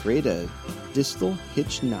 and create a distal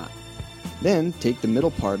hitch knot. Then take the middle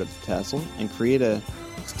part of the tassel and create a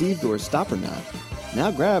stevedore stopper knot. Now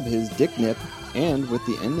grab his dick nip and with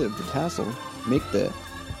the end of the tassel, make the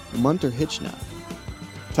Munter hitch knot.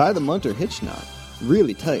 Tie the Munter hitch knot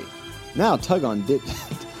really tight. Now tug on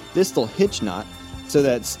distal hitch knot so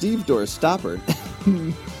that stevedore stopper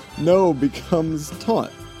becomes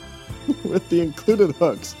taut with the included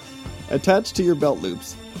hooks attached to your belt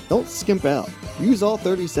loops. Don't skimp out. Use all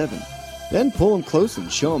 37. Then pull them close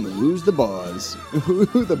and show them who's the boss, who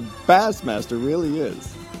the Bassmaster really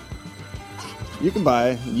is. You can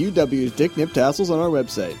buy UW's Dick Nip Tassels on our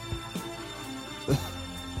website.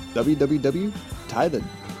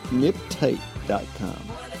 www.tietheniptight.com.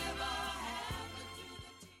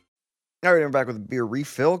 All right, I'm back with a beer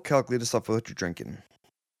refill. Calculate us off what you're drinking.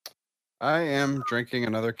 I am drinking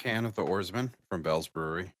another can of the Oarsman from Bell's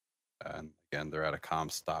Brewery. And again, they're out of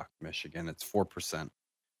Comstock, Michigan. It's 4%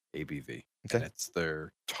 ABV. Okay. And it's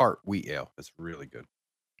their tart wheat ale. It's really good.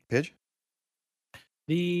 Pidge?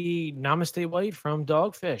 The Namaste White from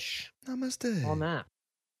Dogfish. Namaste. On that.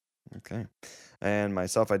 Okay. And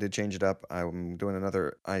myself, I did change it up. I'm doing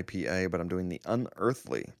another IPA, but I'm doing the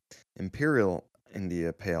Unearthly Imperial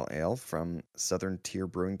India Pale Ale from Southern Tier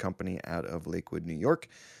Brewing Company out of Lakewood, New York.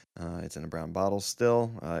 It's in a brown bottle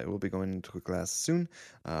still. It will be going into a glass soon,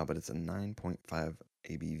 but it's a 9.5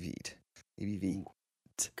 ABV.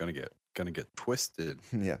 Gonna get twisted.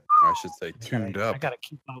 Yeah. Or I should say tuned up. I gotta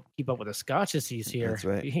keep up with the scotches he's here. That's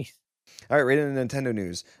right. Jeez. All right, right into Nintendo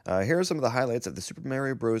news. Here are some of the highlights of the Super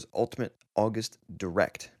Mario Bros. Ultimate August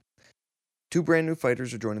Direct. 2 brand new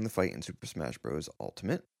fighters are joining the fight in Super Smash Bros.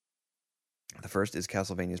 Ultimate. The first is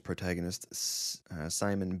Castlevania's protagonist,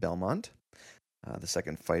 Simon Belmont. The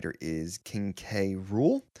second fighter is King K.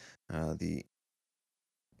 Rool, the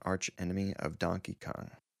arch enemy of Donkey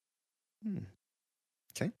Kong.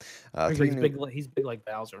 Okay. He's big like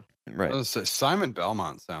Bowser. Right. Simon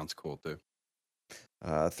Belmont sounds cool too.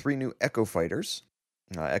 3 new Echo Fighters.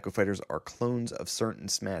 Echo Fighters are clones of certain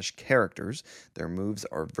Smash characters. Their moves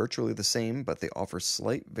are virtually the same, but they offer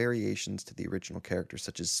slight variations to the original characters,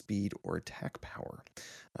 such as speed or attack power.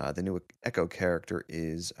 The new Echo character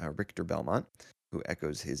is Richter Belmont, who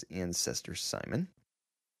echoes his ancestor Simon.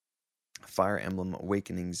 Fire Emblem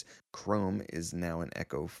Awakening's Chrome is now an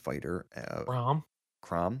Echo Fighter.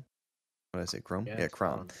 Crom? What did I say? Chrome? Yeah,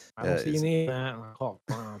 Crom. I don't see you need that. I call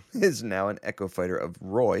it Crom. Is now an Echo Fighter of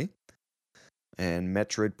Roy. And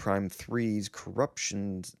Metroid Prime 3's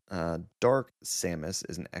Corruption's Dark Samus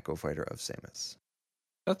is an Echo Fighter of Samus.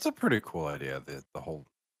 That's a pretty cool idea. The whole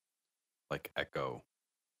Echo.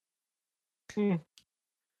 I'm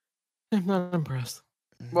not impressed.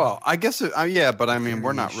 Well, I guess yeah, but I mean,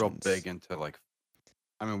 we're not real big into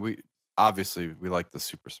we obviously like the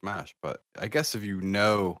Super Smash, but I guess if you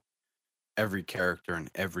know every character and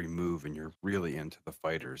every move and you're really into the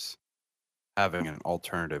fighters, having an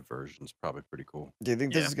alternative version is probably pretty cool. Do you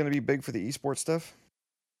think this is going to be big for the esports stuff?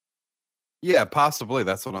 Yeah, possibly.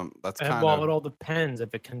 That's kind of. Well, it all depends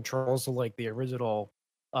if it controls like the original.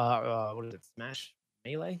 What is it? Smash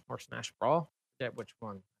Melee or Smash Brawl? Which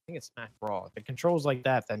one? I think it's Smash Brawl. If it controls like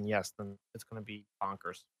that, then yes, then it's going to be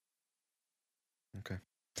bonkers. Okay.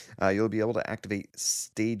 You'll be able to activate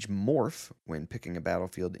Stage Morph when picking a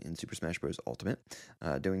battlefield in Super Smash Bros. Ultimate.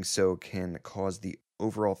 Doing so can cause the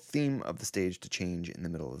overall theme of the stage to change in the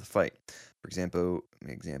middle of the fight. For example,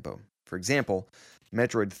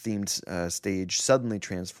 Metroid-themed stage suddenly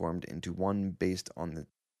transformed into one based on the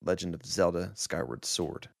Legend of Zelda: Skyward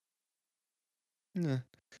Sword. Yeah.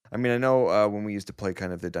 I mean, I know when we used to play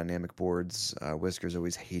kind of the dynamic boards, Whiskers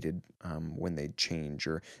always hated when they'd change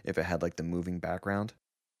or if it had like the moving background.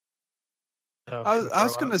 I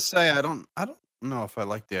was gonna say I don't know if I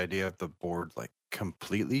like the idea of the board like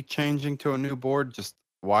completely changing to a new board. Just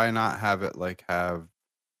why not have it like have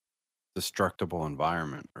destructible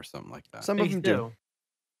environment or something like that? Some of them do.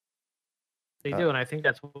 They do, and I think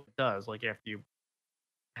that's what it does. Like after you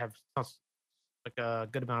have like a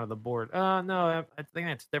good amount of the board. No, I think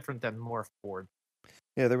that's different than morph board.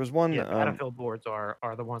 Yeah, there was one. Yeah, battlefield boards are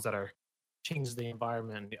the ones that are changes the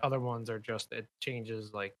environment. The other ones are just it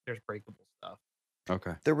changes like there's breakable stuff.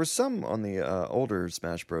 Okay. There were some on the older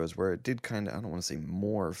Smash Bros. Where it did kind of, I don't want to say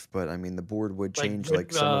morph, but I mean the board would change,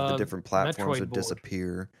 like some of the different platforms would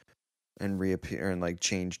disappear and reappear and like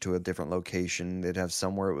change to a different location. They'd have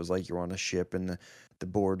somewhere it was like you're on a ship and the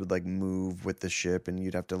board would like move with the ship and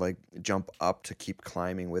you'd have to like jump up to keep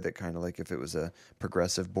climbing with it, kind of like if it was a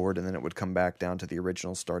progressive board, and then it would come back down to the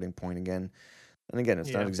original starting point again. And again,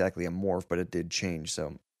 it's not exactly a morph, but it did change,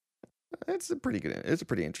 so it's a pretty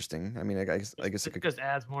interesting. I mean, I guess it could just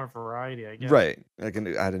adds more variety, I guess. Right. I can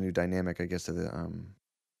add a new dynamic, I guess, to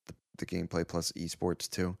the gameplay plus esports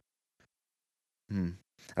too.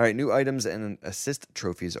 All right, new items and assist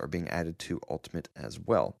trophies are being added to Ultimate as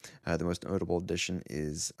well. The most notable addition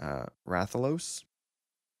is Rathalos,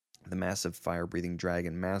 the massive fire-breathing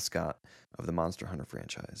dragon mascot of the Monster Hunter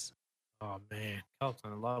franchise. Oh man, Kelp's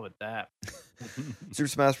in love with that. Super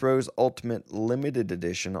Smash Bros. Ultimate Limited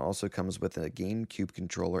Edition also comes with a GameCube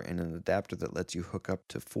controller and an adapter that lets you hook up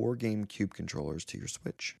to 4 GameCube controllers to your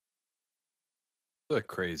Switch. It's a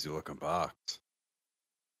crazy looking box.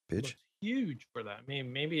 Bitch. Huge for that. I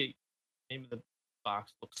mean, maybe the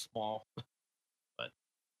box looks small, but I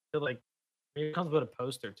feel like maybe it comes with a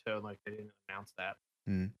poster too. Like they didn't announce that.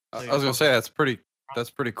 I was gonna say that's pretty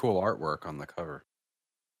cool artwork on the cover.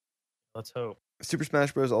 Let's hope. Super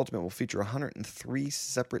Smash Bros. Ultimate will feature 103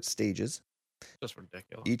 separate stages. Just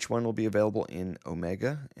ridiculous. Each one will be available in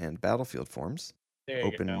Omega and Battlefield forms,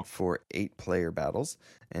 open for 8-player battles,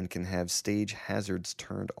 and can have stage hazards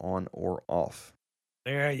turned on or off.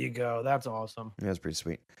 There you go. That's awesome. Yeah, that's pretty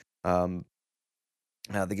sweet. The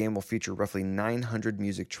game will feature roughly 900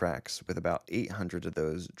 music tracks, with about 800 of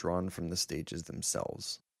those drawn from the stages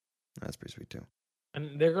themselves. That's pretty sweet too.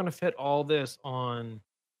 And they're going to fit all this on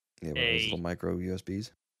those little micro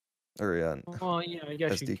USBs? Or well, yeah, I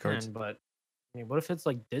guess SD you cards? can, but I mean, what if it's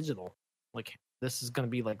like digital? Like this is going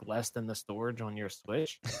to be like less than the storage on your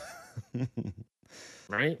Switch,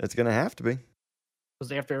 right? It's going to have to be.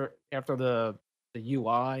 Because after the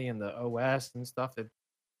UI and the OS and stuff, you're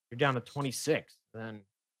down to 26. Then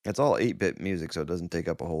it's all 8-bit music, so it doesn't take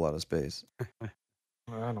up a whole lot of space.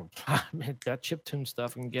 I don't. Man, that chiptune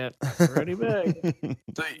stuff can get pretty big.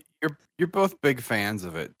 So you're both big fans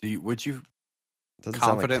of it. Would you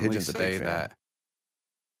confidently say that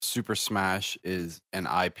Super Smash is an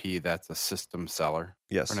IP that's a system seller?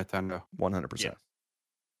 Yes, for Nintendo, 100%. Yes.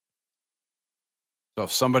 So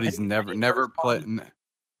if somebody's never played,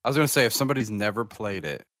 I was gonna say if somebody's never played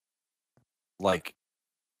it, like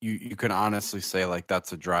you can honestly say like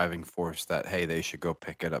that's a driving force that hey they should go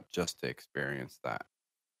pick it up just to experience that.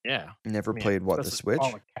 Yeah. Never played what, the Switch?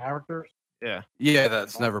 All the characters? Yeah. Yeah,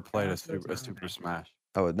 that's never played a Super Smash.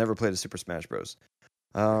 Oh, it never played a Super Smash Bros.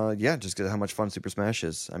 Yeah, just because how much fun Super Smash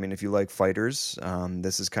is. I mean, if you like fighters,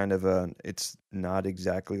 this is kind of it's not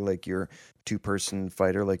exactly like your 2-person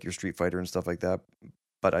fighter, like your Street Fighter and stuff like that,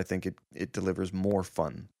 but I think it delivers more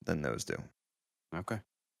fun than those do. Okay.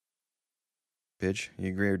 Pidge, you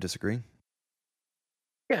agree or disagree?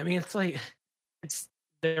 Yeah, I mean, it's like, it's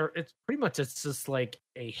pretty much, it's just like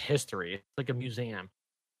a history. It's like a museum.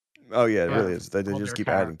 Oh yeah, it really is. They just keep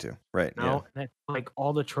adding to, right? You know? Yeah. Like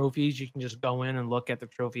all the trophies, you can just go in and look at the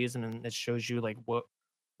trophies, and then it shows you like what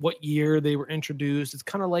year they were introduced. It's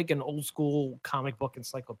kind of like an old school comic book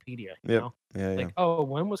encyclopedia. You know? Yeah. Oh,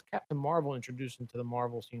 when was Captain Marvel introduced into the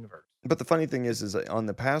Marvel's universe? But the funny thing is on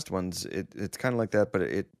the past ones, it's kind of like that, but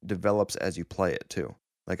it develops as you play it too.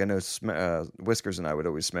 Like I know Whiskers and I would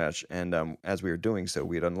always smash, and as we were doing so,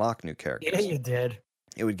 we'd unlock new characters. Yeah, you did.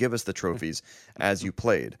 It would give us the trophies as you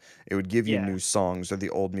played. It would give you new songs or the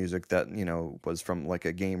old music that was from like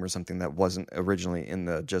a game or something that wasn't originally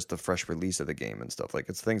in just the fresh release of the game and stuff. Like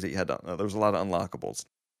it's things that you had to. There was a lot of unlockables.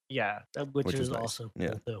 Yeah, which is nice. also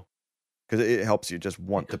cool too. Because it helps you just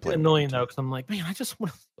want to play. It's annoying though, because I'm like, man, I just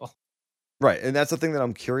want to. Right, and that's the thing that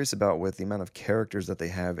I'm curious about with the amount of characters that they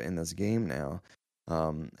have in this game now.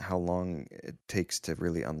 how long it takes to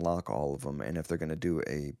really unlock all of them, and if they're going to do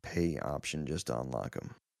a pay option just to unlock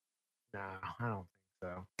them. No, I don't think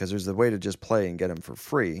so. Because there's a way to just play and get them for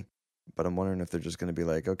free, but I'm wondering if they're just going to be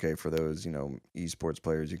like, okay, for those, esports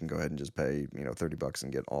players, you can go ahead and just pay, $30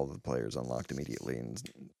 and get all the players unlocked immediately and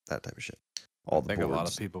that type of shit. I think a lot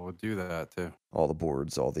of people would do that too. All the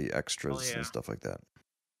boards, all the extras and stuff like that.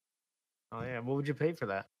 Oh yeah, what would you pay for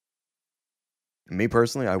that? Me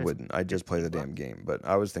personally, I wouldn't. I'd just play the damn game. But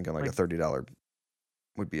I was thinking like a $30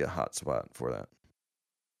 would be a hot spot for that.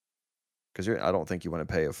 Because I don't think you want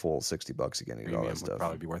to pay a full $60 again to get all that stuff. Would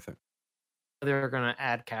probably be worth it. They're gonna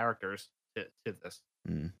add characters to this,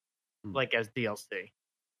 like as DLC.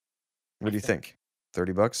 What do you think?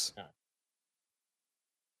 $30? No.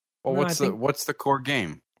 Well, what's the core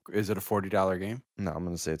game? Is it a $40 game? No, I'm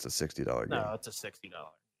gonna say it's a $60 game. No, it's a $60.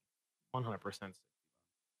 100%.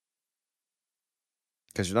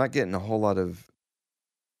 Because you're not getting a whole lot of.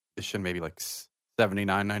 It should maybe like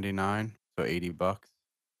 $79.99, so $80 for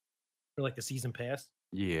like the season pass.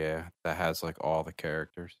 Yeah, that has like all the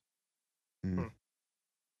characters. Mm.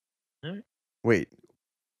 All right. Wait,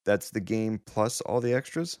 that's the game plus all the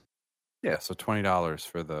extras? Yeah, so $20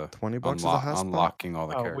 for the $20 unlocking all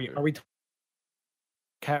the characters. Are we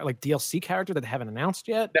like DLC character that they haven't announced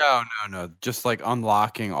yet? No. Just like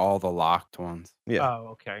unlocking all the locked ones. Yeah. Oh,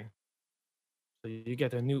 okay. So you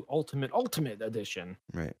get the new Ultimate Edition.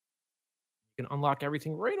 Right. You can unlock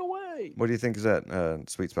everything right away. What do you think is that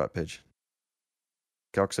sweet spot pitch?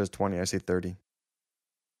 Calc says 20. I say 30.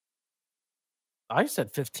 I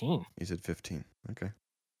said 15. You said 15. Okay.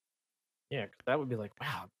 Yeah, because that would be like,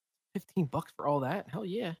 wow, $15 for all that? Hell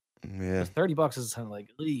yeah. Yeah. $30 is kind of like,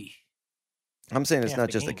 eey. I'm saying it's not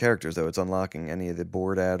just the game. characters though. It's unlocking any of the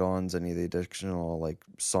board add-ons, any of the additional like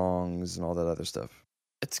songs and all that other stuff.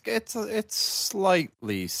 It's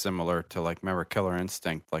slightly similar to like, remember Killer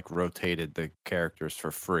Instinct like rotated the characters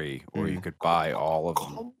for free, or you could buy all of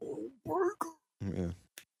them. Yeah.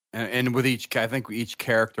 And with I think each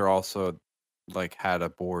character also like had a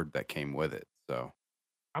board that came with it. So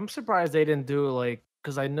I'm surprised they didn't do like,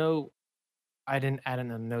 because I know I didn't add in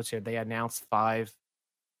the notes here. They announced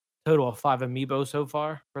total of 5 amiibo so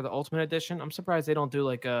far for the Ultimate Edition. I'm surprised they don't do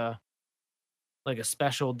like a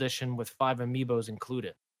special edition with 5 amiibos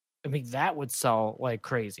included. I mean, that would sell like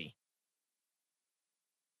crazy.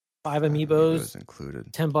 5 amiibos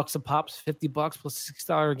included. $10 a pops, $50 plus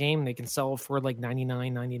 $6 game. They can sell for like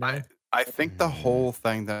 $99.99. I think the whole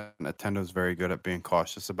thing that Nintendo's very good at being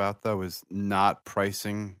cautious about, though, is not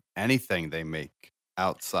pricing anything they make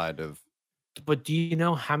outside of. But do you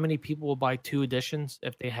know how many people will buy 2 editions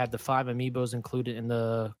if they had the 5 amiibos included in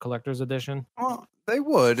the collector's edition? Well, they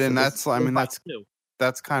would, and that's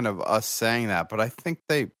kind of us saying that. But I think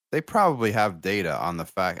they probably have data on the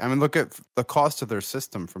fact. I mean, look at the cost of their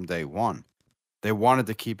system from day one. They wanted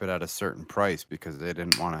to keep it at a certain price because they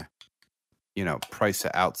didn't want to, price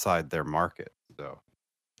it outside their market.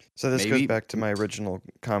 So this goes back to my original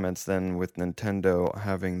comments then with Nintendo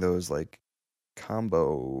having those like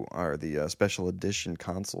combo or the special edition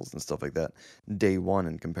consoles and stuff like that day one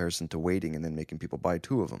in comparison to waiting and then making people buy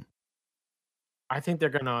 2 of them. I think they're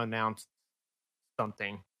going to announce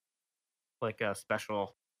something like a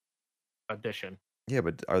special edition. Yeah,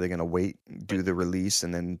 but are they going to wait, do the release,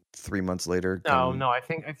 and then 3 months later? No. I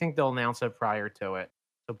think they'll announce it prior to it,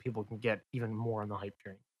 so people can get even more on the hype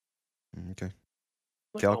train. Okay.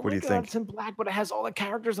 Like, Calc, what do you think? It's in black, but it has all the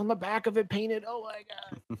characters on the back of it painted. Oh my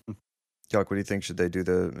god. Calc, what do you think? Should they do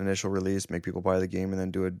the initial release, make people buy the game, and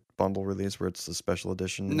then do a bundle release where it's a special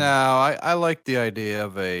edition? No, I like the idea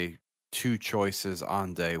of 2 choices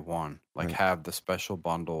on day one, like have the special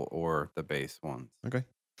bundle or the base ones. Okay.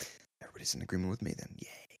 Everybody's in agreement with me then. Yay.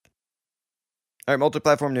 All right,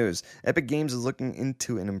 multi-platform news. Epic Games is looking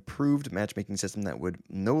into an improved matchmaking system that would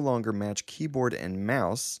no longer match keyboard and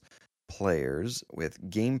mouse players with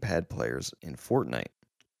gamepad players in Fortnite.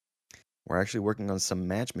 We're actually working on some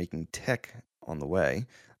matchmaking tech on the way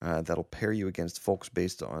that'll pair you against folks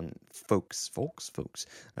based on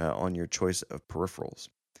on your choice of peripherals.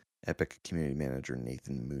 Epic community manager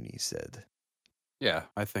Nathan Mooney said. Yeah,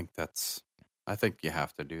 I think you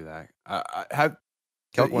have to do that. Have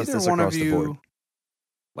Calc wants this across the board.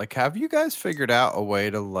 Like, have you guys figured out a way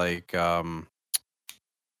to like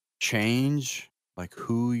change like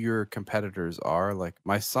who your competitors are? Like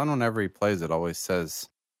my son, whenever he plays, it always says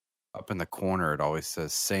up in the corner. It always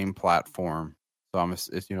says same platform. So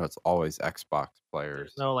it's always Xbox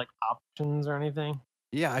players. There's no like options or anything.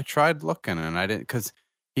 Yeah, I tried looking and I didn't, because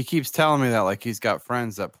he keeps telling me that like he's got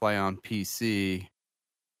friends that play on PC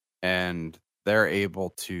and they're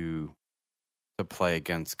able to to play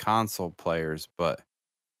against console players, but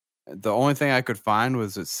the only thing I could find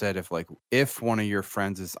was it said if one of your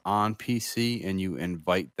friends is on PC and you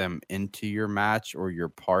invite them into your match or your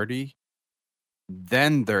party,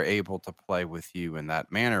 then they're able to play with you in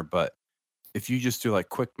that manner. But if you just do like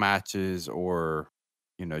quick matches or,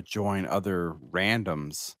 join other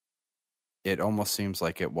randoms, it almost seems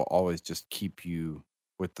like it will always just keep you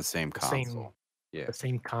with the same console. The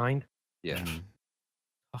same kind. Yeah.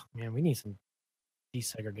 Oh man, we need some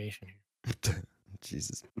desegregation here.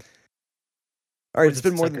 Jesus. All right, it's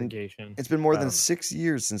been more than know. 6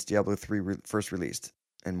 years since Diablo 3 first released,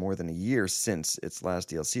 and more than a year since its last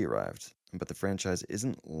DLC arrived. But the franchise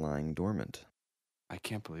isn't lying dormant. I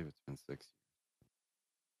can't believe it's been 6 years.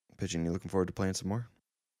 Pigeon, you looking forward to playing some more?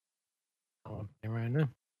 I want to play right now.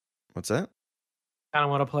 What's that? I don't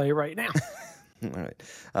want to play right now. All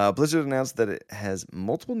right. Blizzard announced that it has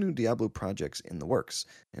multiple new Diablo projects in the works,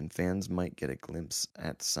 and fans might get a glimpse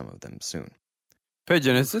at some of them soon.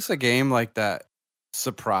 Pigeon, is this a game like that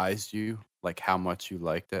surprised you? Like how much you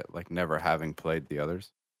liked it, like never having played the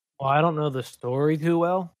others? Well, I don't know the story too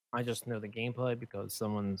well. I just know the gameplay because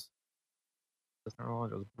someone's just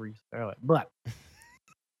brief earlier. But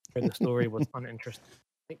the story was uninteresting.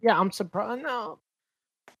 Yeah, I'm surprised. No,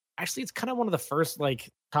 actually, it's kind of one of the first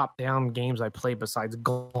top-down games I played besides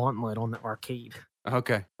Gauntlet on the arcade.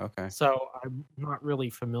 Okay. So I'm not really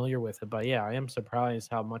familiar with it, but yeah, I am surprised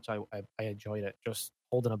how much I enjoyed it. Just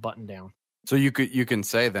holding a button down. So you can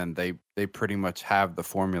say then they pretty much have the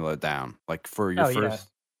formula down. Like for your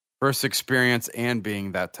first experience and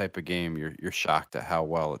being that type of game, you're shocked at how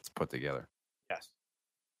well it's put together. Yes.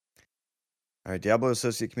 All right, Diablo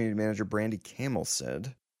Associate Community Manager Brandy Camel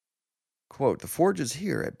said, quote, "The forges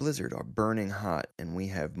here at Blizzard are burning hot, and we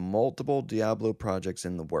have multiple Diablo projects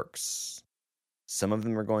in the works. Some of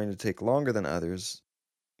them are going to take longer than others,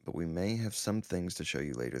 but we may have some things to show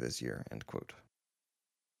you later this year," end quote.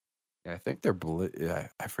 Yeah, I think they're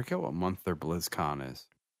I forget what month their BlizzCon is,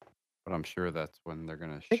 but I'm sure that's when they're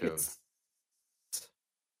going to show.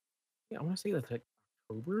 Yeah, I want to say that's like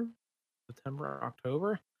September,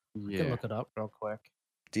 October. Yeah. I can look it up real quick.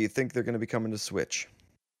 Do you think they're going to be coming to Switch?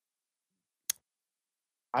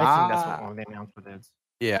 I think that's what one of the announcement is.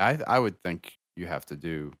 Yeah, I would think you have to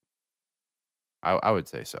do. I would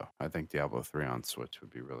say so. I think Diablo 3 on Switch would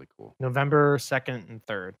be really cool. November 2nd and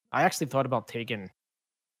 3rd. I actually thought about taking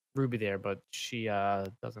Ruby there, but she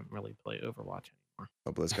doesn't really play Overwatch anymore.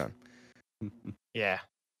 Oh, BlizzCon. Yeah.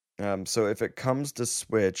 So if it comes to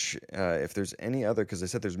Switch, if there's any other, because I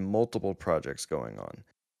said there's multiple projects going on,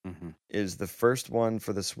 is the first one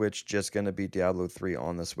for the Switch just going to be Diablo 3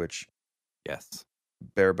 on the Switch? Yes.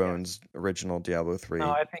 Bare bones, original Diablo 3? No,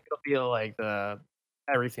 I think it'll be like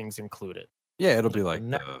everything's included. Yeah, it'll be like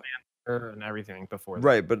Necromancer and everything before that.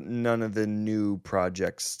 Right, but none of the new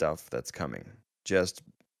project stuff that's coming. Just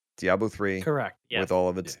Diablo 3. Correct. Yes. With all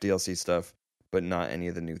of its DLC stuff, but not any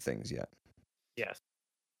of the new things yet. Yes.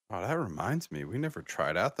 Oh, that reminds me. We never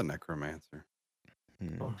tried out the Necromancer.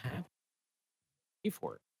 Don't have pay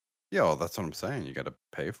for it. Yeah, well, that's what I'm saying. You got to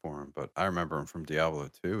pay for him. But I remember him from Diablo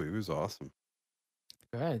 2. He was awesome.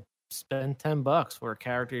 Go ahead. Spend $10 for a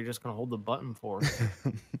character you're just going to hold the button for.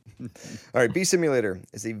 All right, Bee Simulator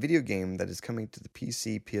is a video game that is coming to the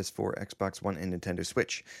PC, PS4, Xbox One, and Nintendo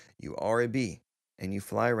Switch. You are a bee, and you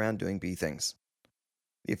fly around doing bee things.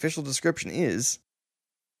 The official description is: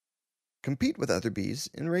 compete with other bees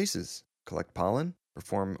in races, collect pollen,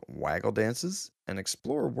 perform waggle dances, and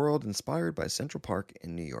explore a world inspired by Central Park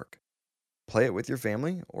in New York. Play it with your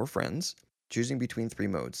family or friends, choosing between 3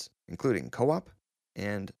 modes, including co-op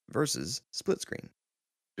and versus split screen.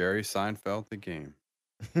 Jerry Seinfeld, the game.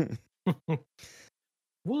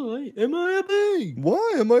 Why am I a bee?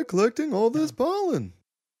 Why am I collecting all this pollen?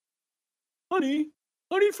 Honey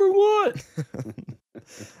for what?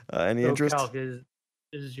 Any interest? Calc,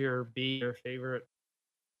 is your bee your favorite?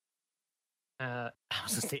 I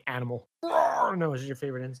was gonna say animal. No, is it your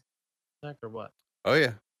favorite insect or what? Oh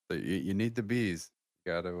yeah, you need the bees.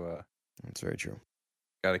 You got to. That's very true.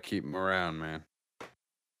 Got to keep them around, man.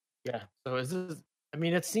 Yeah. So is this? I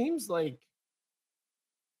mean, it seems like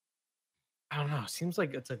I don't know. It seems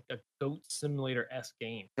like it's a goat simulator-esque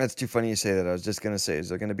game. That's too funny you say that. I was just gonna say, is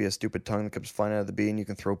there gonna be a stupid tongue that comes flying out of the bee and you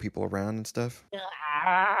can throw people around and stuff?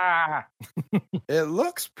 It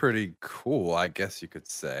looks pretty cool, I guess you could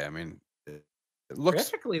say. I mean, it looks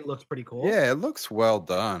graphically it looks pretty cool. Yeah, it looks well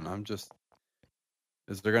done.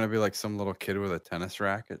 Is there gonna be like some little kid with a tennis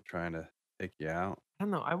racket trying to take you out? I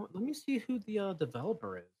don't know. Let me see who the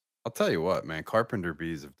developer is. I'll tell you what, man. Carpenter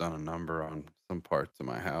bees have done a number on some parts of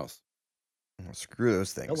my house. Oh, screw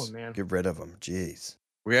those things. Man. Get rid of them. Jeez.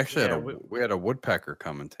 We actually Yeah, we had a woodpecker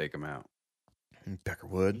come and take him out.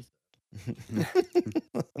 Peckerwood.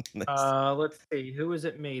 Nice. Let's see. Who is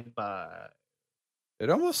it made by? It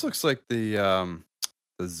almost looks like the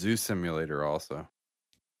zoo simulator also.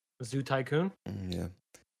 Zoo Tycoon. Yeah.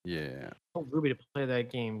 Yeah. Oh, Ruby to play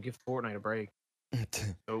that game. Give Fortnite a break.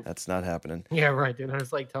 Nope. That's not happening. Yeah, right, dude. I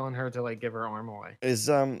was like telling her to like give her arm away. Is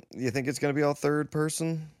you think it's gonna be all third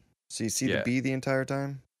person? So you see the Yeah. bee the entire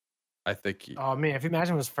time? I think Oh man, if you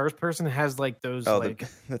imagine it was first person, it has like those Oh, like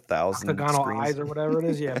the 1,000 octagonal screens. eyes or whatever it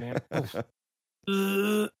is. Yeah, man.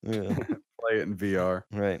 Yeah, play it in VR.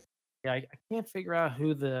 right. Yeah, I can't figure out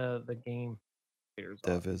who the game creators are.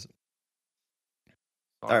 Dev is.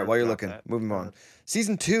 All Sorry right, while you're about looking, that. moving on.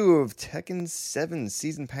 Season 2 of Tekken 7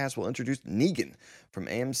 Season Pass will introduce Negan from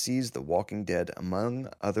AMC's The Walking Dead, among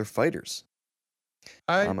other fighters.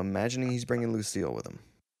 I'm imagining he's bringing Lucille with him.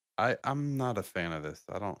 I'm not a fan of this.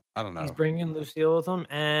 I don't know. He's bringing Lucille with him,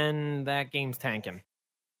 and that game's tanking,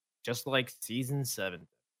 just like Season 7,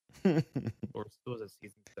 or was it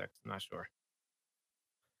Season 6? I'm not sure.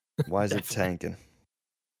 Why is it tanking?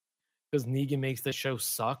 Because Negan makes the show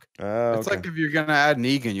suck. Oh, It's like if you're gonna add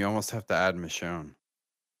Negan, you almost have to add Michonne.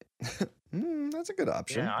 That's a good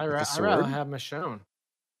option. Yeah, With the I'd rather sword. have Michonne.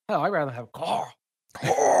 Hell, I'd rather have Carl.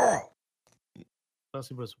 Carl!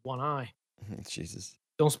 Especially with one eye. Jesus.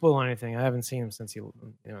 Don't spoil anything. I haven't seen him since he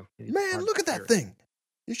Man, part look at that spirit. thing.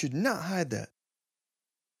 You should not hide that.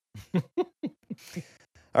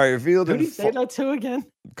 All right, revealed Who in did he say that to again?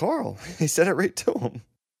 Carl. He said it right to him.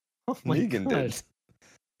 Oh my Negan God. did.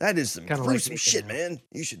 That is some Kinda like gruesome Negan shit, now. man.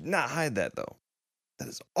 You should not hide that, though. That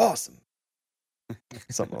is awesome.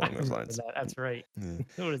 Something I along those remember lines. that. That's right. Yeah.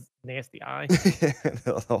 What his nasty eye.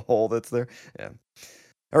 the hole that's there. Yeah.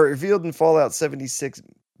 All right, revealed in Fallout 76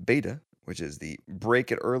 beta, which is the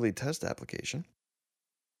break it early test application.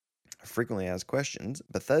 Frequently asked questions,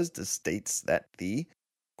 Bethesda states that the,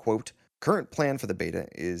 quote, current plan for the beta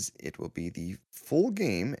is it will be the full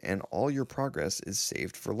game and all your progress is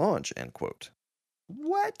saved for launch, end quote.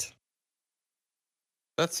 What?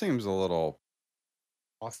 That seems a little.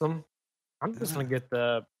 Awesome. I'm just gonna get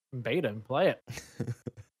the beta and play it.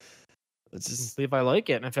 It's And just see if I like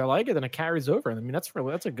it. And if I like it, then it carries over. I mean, that's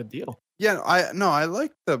a good deal. Yeah, I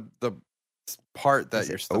like the part that Is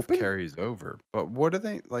your it stuff open? carries over. But what do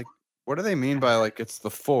they like? What do they mean by like it's the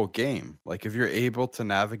full game? Like if you're able to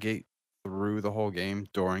navigate through the whole game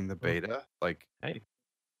during the beta, like Hey,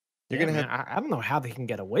 You're yeah, gonna man, I don't know how they can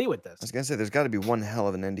get away with this. I was gonna say there's got to be one hell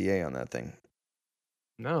of an NDA on that thing.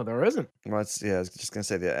 No, there isn't. Well, I was just gonna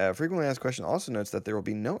say the frequently asked question also notes that there will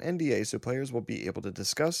be no NDA, so players will be able to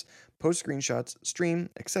discuss, post screenshots, stream,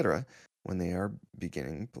 etc. when they are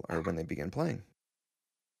when they begin playing.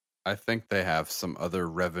 I think they have some other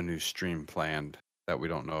revenue stream planned that we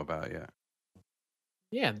don't know about yet.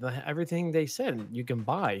 Yeah, everything they said you can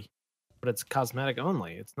buy, but it's cosmetic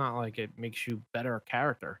only. It's not like it makes you better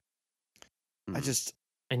character. I just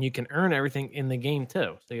And you can earn everything in the game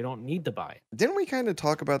too, so you don't need to buy it. didn't we kind of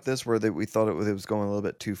talk about this where we thought it was going a little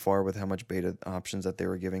bit too far with how much beta options that they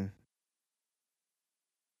were giving.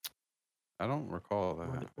 I don't recall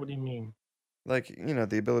that. What do you mean? Like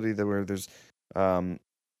the ability that where there's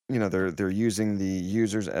they're using the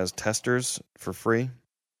users as testers for free,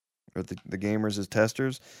 or the gamers as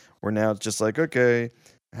testers, where now it's just like, okay,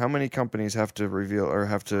 how many companies have to reveal or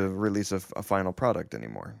have to release a final product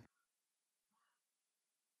anymore?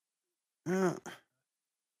 I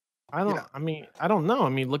don't. Yeah. I mean, I don't know. I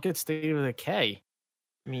mean, look at State of Decay.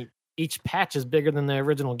 I mean, each patch is bigger than the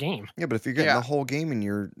original game. Yeah, but if you're getting Yeah. the whole game and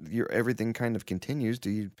your everything kind of continues, do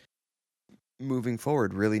you moving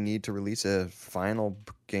forward really need to release a final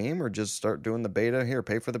game, or just start doing the beta here,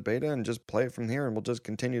 pay for the beta and just play it from here, and we'll just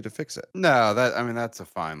continue to fix it? No, that's a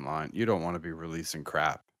fine line. You don't want to be releasing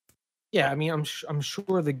crap. Yeah, I mean, I'm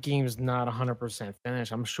sure the game's not 100%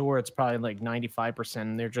 finished. I'm sure it's probably like 95%,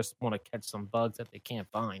 and they just want to catch some bugs that they can't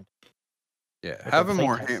find. Yeah, Like a having play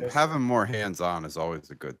more tester. having more hands on is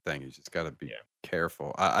always a good thing. You just got to be Yeah.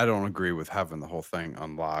 careful. I don't agree with having the whole thing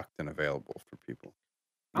unlocked and available for people.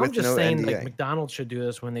 I'm With just no saying, NDA. like McDonald's should do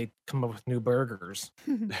this when they come up with new burgers.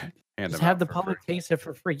 Hand Just them have out the for public free. taste it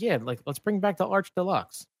for free. Yeah, like let's bring back the Arch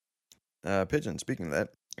Deluxe. Pigeon, speaking of that,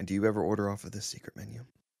 do you ever order off of the secret menu?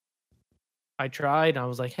 I tried. I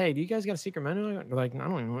was like, "Hey, do you guys got a secret menu?" They're like, "I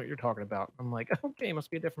don't even know what you're talking about." I'm like, "Okay, it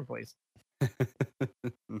must be a different place."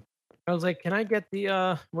 I was like, "Can I get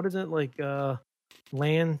the what is it like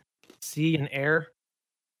land, sea, and air,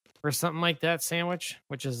 or something like that sandwich,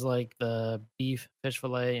 which is like the beef, fish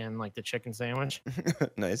fillet, and like the chicken sandwich?"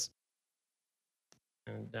 Nice.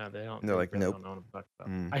 And no, they don't. They're They like, really nope. don't know what I'm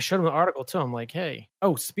talking about. I showed them the article too. I'm like, hey.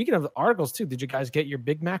 Oh, speaking of the articles too, did you guys get your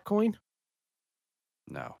Big Mac coin?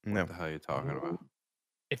 No. No. What the hell are you talking about?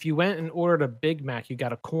 If you went and ordered a Big Mac, you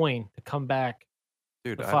got a coin to come back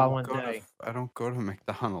Dude, the I following don't go day. I don't go to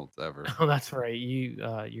McDonald's ever. Oh, that's right.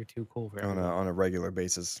 You're too cool for everyone. On a regular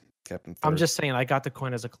basis, Captain. I'm Third. just saying, I got the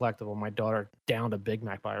coin as a collectible. My daughter downed a Big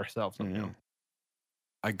Mac by herself somehow.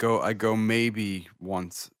 I go maybe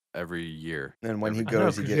once every year. And when he I know,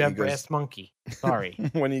 goes, because you have Brass Monkey. Sorry.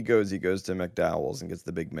 When he goes to McDowell's and gets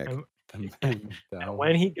the Big Mac. And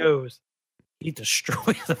when he goes, he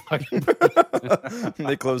destroys the fucking.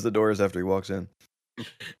 They close the doors after he walks in.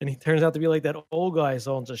 And he turns out to be like that old guy,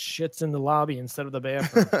 so and just shits in the lobby instead of the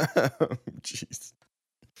bathroom. Jeez.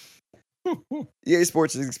 EA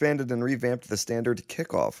Sports has expanded and revamped the standard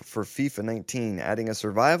kickoff for FIFA 19, adding a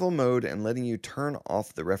survival mode and letting you turn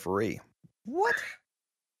off the referee. What?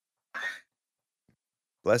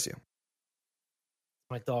 Bless you.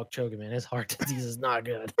 My dog choking, man. His heart disease is not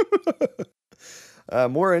good.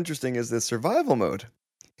 More interesting is the survival mode.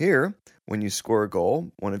 Here, when you score a goal,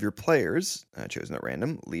 one of your players, chosen at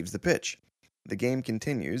random, leaves the pitch. The game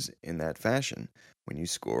continues in that fashion. When you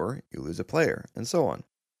score, you lose a player, and so on.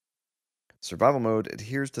 Survival mode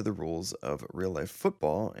adheres to the rules of real-life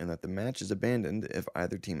football in that the match is abandoned if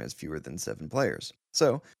either team has fewer than 7 players.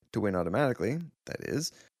 So, to win automatically, that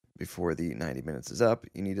is, before the 90 minutes is up,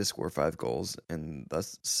 you need to score 5 goals and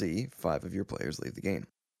thus see 5 of your players leave the game.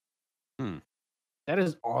 That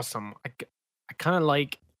is awesome. I kind of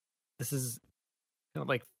like, this is kind of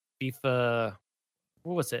like FIFA.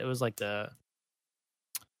 What was it? It was like it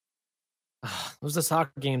was the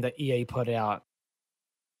soccer game that EA put out.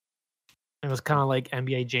 It was kind of like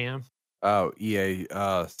NBA Jam. Oh, EA.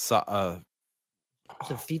 Was it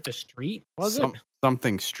FIFA Street? Was it?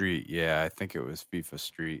 Something Street. Yeah, I think it was FIFA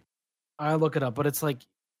Street. I look it up, but it's like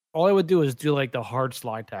all I would do is do like the hard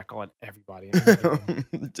slide tackle at everybody.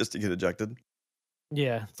 Just to get ejected.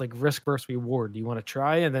 Yeah, it's like risk versus reward. Do you want to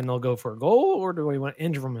try and then they'll go for a goal, or do we want to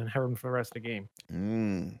injure them and have them for the rest of the game?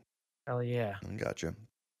 Hell yeah. Gotcha.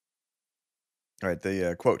 All right,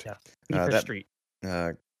 the quote. Yeah. FIFA Street.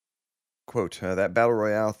 Quote, that Battle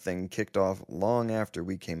Royale thing kicked off long after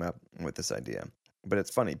we came up with this idea. But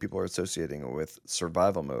it's funny, people are associating it with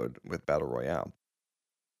survival mode with Battle Royale.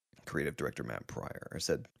 Creative Director Matt Pryor. I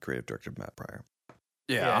said Creative Director Matt Pryor.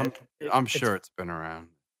 Yeah, I'm sure it's been around.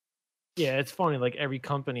 Yeah, it's funny. Like every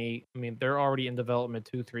company, I mean, they're already in development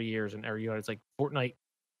 2-3 years, and every year it's like Fortnite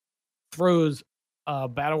throws a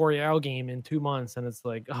Battle Royale game in 2 months, and it's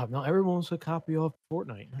like, oh, no, everyone wants to copy off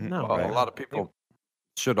Fortnite. No, Well, a lot of people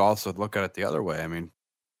should also look at it the other way. I mean,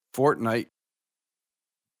 Fortnite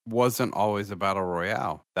wasn't always a battle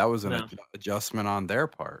royale. That was an adjustment on their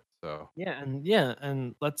part. So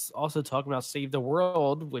and let's also talk about Save the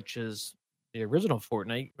World, which is the original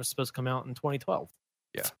Fortnite, was supposed to come out in 2012.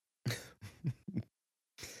 Yeah.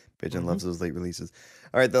 Pigeon loves those late releases.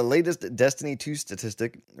 All right, the latest Destiny 2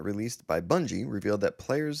 statistic released by Bungie revealed that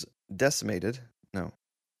players dismantled. Holy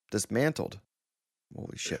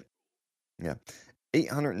shit. Yeah.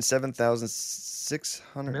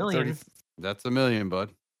 807,630. That's a million,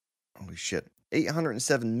 bud. Holy shit.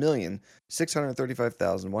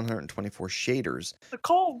 807,635,124 shaders.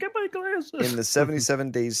 Nicole, get my glasses. In the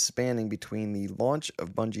 77 days spanning between the launch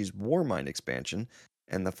of Bungie's Warmind expansion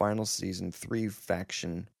and the final Season 3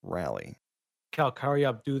 faction rally. Calc, hurry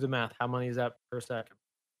up, do the math. How many is that per second?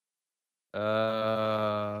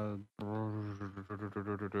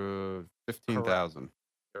 15,000.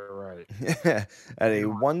 Right. At a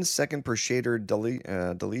 1 second per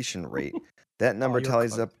shader deletion rate, that number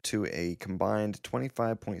tallies up to a combined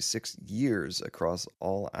 25.6 years across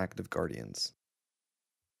all active Guardians.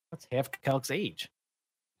 That's half Calc's age.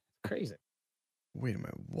 Crazy. Wait a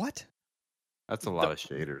minute. What? That's a lot of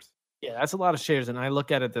shaders. Yeah, that's a lot of shaders, and I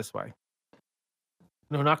look at it this way.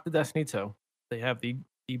 No, knock the Destiny 2. They have the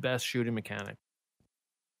best shooting mechanic.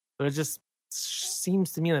 But it just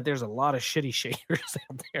seems to me that there's a lot of shitty shaders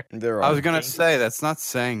out there. I was going to say, that's not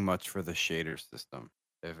saying much for the shader system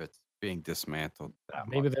if it's being dismantled.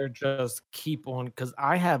 Maybe they're just keep on, because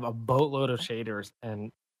I have a boatload of shaders,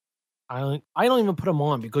 and I don't even put them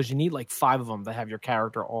on because you need like 5 of them to have your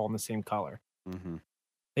character all in the same color. Mm-hmm.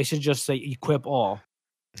 They should just say equip all.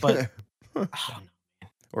 But I don't know.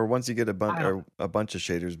 Or once you get a bunch of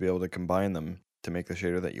shaders, be able to combine them to make the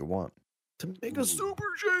shader that you want. To make a super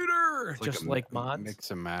shader, it's just like mods.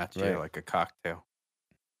 Mix and match, right. Yeah, like a cocktail.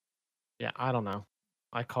 Yeah, I don't know.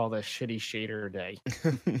 I call this shitty shader day.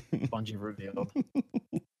 Bungie revealed.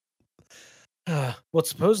 Well,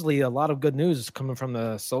 supposedly a lot of good news is coming from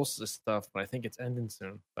the Solstice stuff, but I think it's ending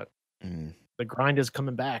soon. But The grind is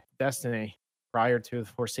coming back. Destiny prior to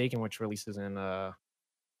Forsaken, which releases in a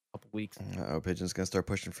couple weeks. Pigeon's gonna start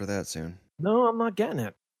pushing for that soon. No, I'm not getting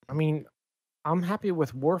it. I mean, I'm happy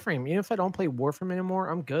with Warframe. Even if I don't play Warframe anymore,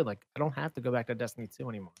 I'm good. Like, I don't have to go back to Destiny 2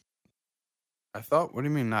 anymore. I thought, what do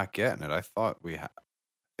you mean not getting it? I thought we had.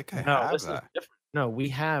 I think I No, have this is that. different. No, we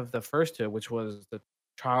have the first two, which was the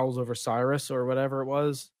Trials of Osiris or whatever it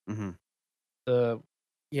was. Mm-hmm. And the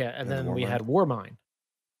then we Warmind. had Warmind.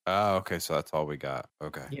 Oh, okay. So that's all we got.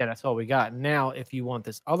 Okay. Yeah, that's all we got. Now, if you want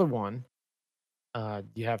this other one,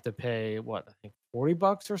 you have to pay what, I think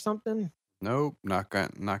 $40 or something. Nope, not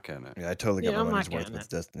getting it. Yeah, I totally got Yeah, my I'm money's not worth getting with it.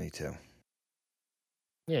 Destiny 2.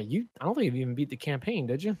 Yeah, I don't think you even beat the campaign,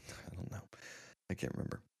 did you? I don't know. I can't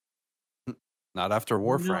remember. Not after No.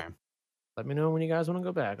 Warframe. Let me know when you guys want to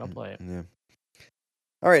go back. I'll play it. Yeah.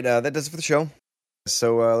 All right, that does it for the show.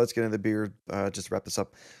 So let's get into the beer. Just to wrap this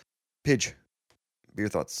up. Pidge, beer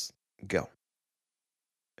thoughts. Go.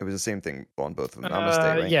 It was the same thing on both of them.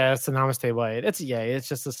 Namaste, right? Yeah, it's a Namaste white. It's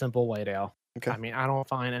just a simple white ale. Okay. I mean, I don't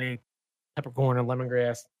find any peppercorn or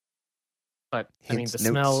lemongrass, but I mean, Hints,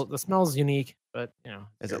 the notes. smell is unique. But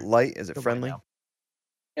Is it light? Is it white friendly? ale.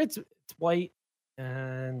 It's white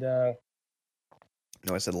and No,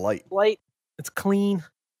 I said light. light. It's clean.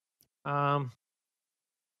 That's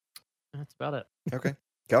about it. Okay.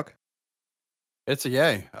 Calc? It's a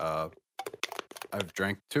yay. I've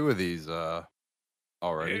drank 2 of these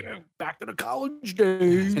already. Yeah, back to the college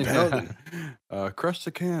days. Crush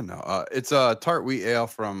the can. No, it's a tart wheat ale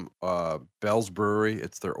from Bell's Brewery.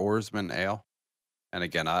 It's their Oarsman Ale. And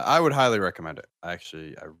again, I would highly recommend it. I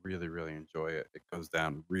really, really enjoy it. It goes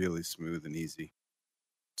down really smooth and easy.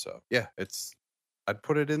 So yeah, I'd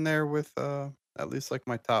put it in there with at least like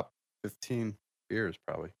my top 15 beers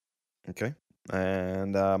probably. Okay.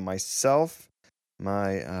 And myself,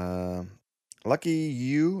 my Lucky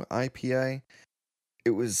You IPA,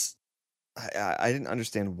 it was, I didn't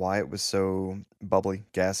understand why it was so bubbly,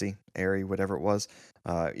 gassy, airy, whatever it was.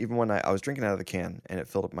 Even when I was drinking out of the can and it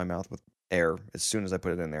filled up my mouth with air as soon as I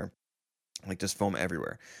put it in there, like just foam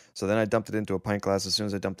everywhere. So then I dumped it into a pint glass. As soon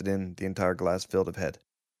as I dumped it in, the entire glass filled of head.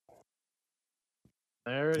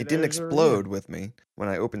 It didn't explode with me when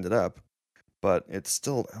I opened it up, but it's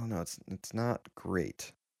still, I don't know, it's not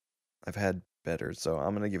great. I've had better, so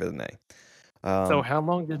I'm gonna give it an A. So how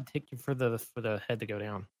long did it take you for the head to go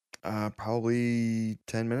down? Probably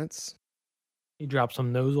 10 minutes. You dropped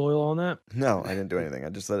some nose oil on that? No, I didn't do anything. I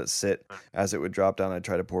just let it sit. As it would drop down, I'd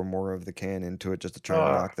try to pour more of the can into it just to try to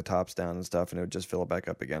knock the tops down and stuff, and it would just fill it back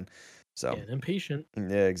up again. So yeah, impatient.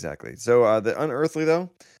 Yeah, exactly. So the Unearthly, though,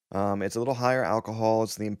 it's a little higher alcohol.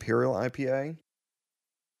 It's the Imperial IPA.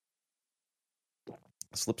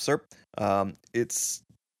 Slip Slurp. It's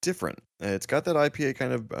different. It's got that IPA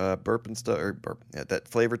kind of burp and stuff, or burp, yeah, that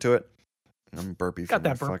flavor to it. I'm burpy Got from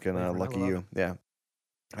that burp fucking flavor, I Lucky love You. Yeah.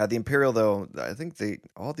 The Imperial, though, I think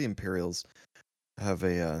all the Imperials have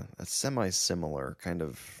a semi-similar kind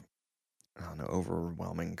of, I don't know,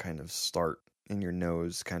 overwhelming kind of start in your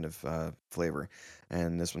nose kind of flavor,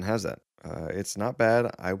 and this one has that. It's not bad.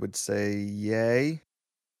 I would say yay,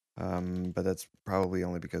 but that's probably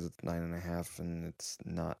only because it's 9.5 and it's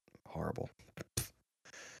not horrible.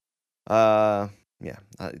 Yeah,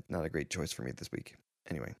 not a great choice for me this week.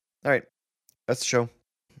 Anyway, all right, that's the show.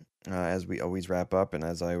 As we always wrap up, and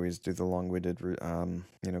as I always do the long-winded,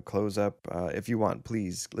 close up. If you want,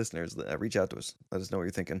 please, listeners, reach out to us. Let us know what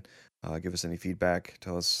you're thinking. Give us any feedback.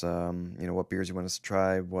 Tell us, what beers you want us to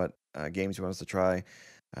try, what games you want us to try,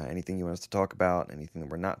 anything you want us to talk about, anything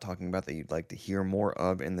that we're not talking about that you'd like to hear more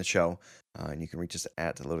of in the show. And you can reach us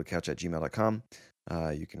at theloadedcouch@gmail.com.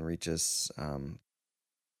 You can reach us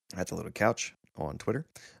at The Loaded Couch on Twitter.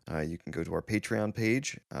 You can go to our Patreon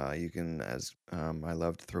page. You can, as I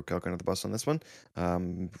love to throw Kelk under the bus on this one,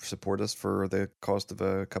 support us for the cost of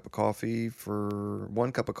a cup of coffee, for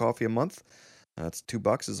 1 cup of coffee a month. It's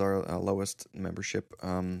 $2 is our lowest membership,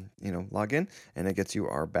 login, and it gets you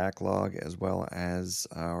our backlog as well as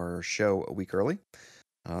our show a week early.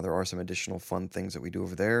 There are some additional fun things that we do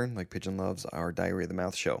over there, like Pigeon loves our Diary of the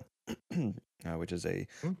Mouth show, which is a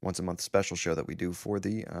once a month special show that we do for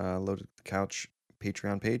the Loaded Couch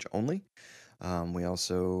Patreon page only. We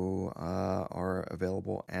also are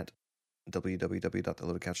available at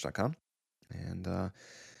www.theloadedcouch.com. And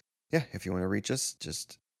if you want to reach us,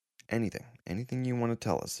 just anything you want to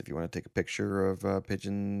tell us. If you want to take a picture of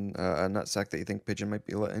Pigeon, a nutsack that you think Pigeon might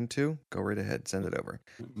be into, go right ahead, send it over.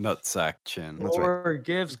 Nutsack chin. That's right. Or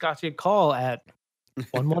give Scotty a call at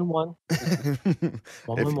 111 If-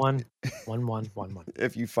 111 1111.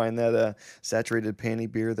 If you find that saturated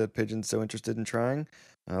panty beer that Pigeon's so interested in trying,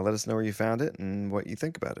 let us know where you found it and what you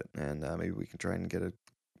think about it. And maybe we can try and get a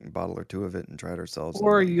bottle or two of it and try it ourselves. and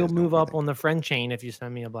Or let you you'll guys know move what you up on the friend chain if you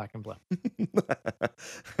send me a black and blue.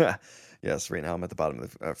 think. Yes, right now I'm at the bottom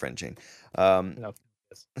of the friend chain. No.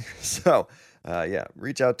 So, yeah,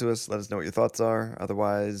 reach out to us. Let us know what your thoughts are.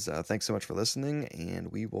 Otherwise, thanks so much for listening,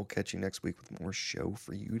 and we will catch you next week with more show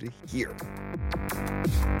for you to hear.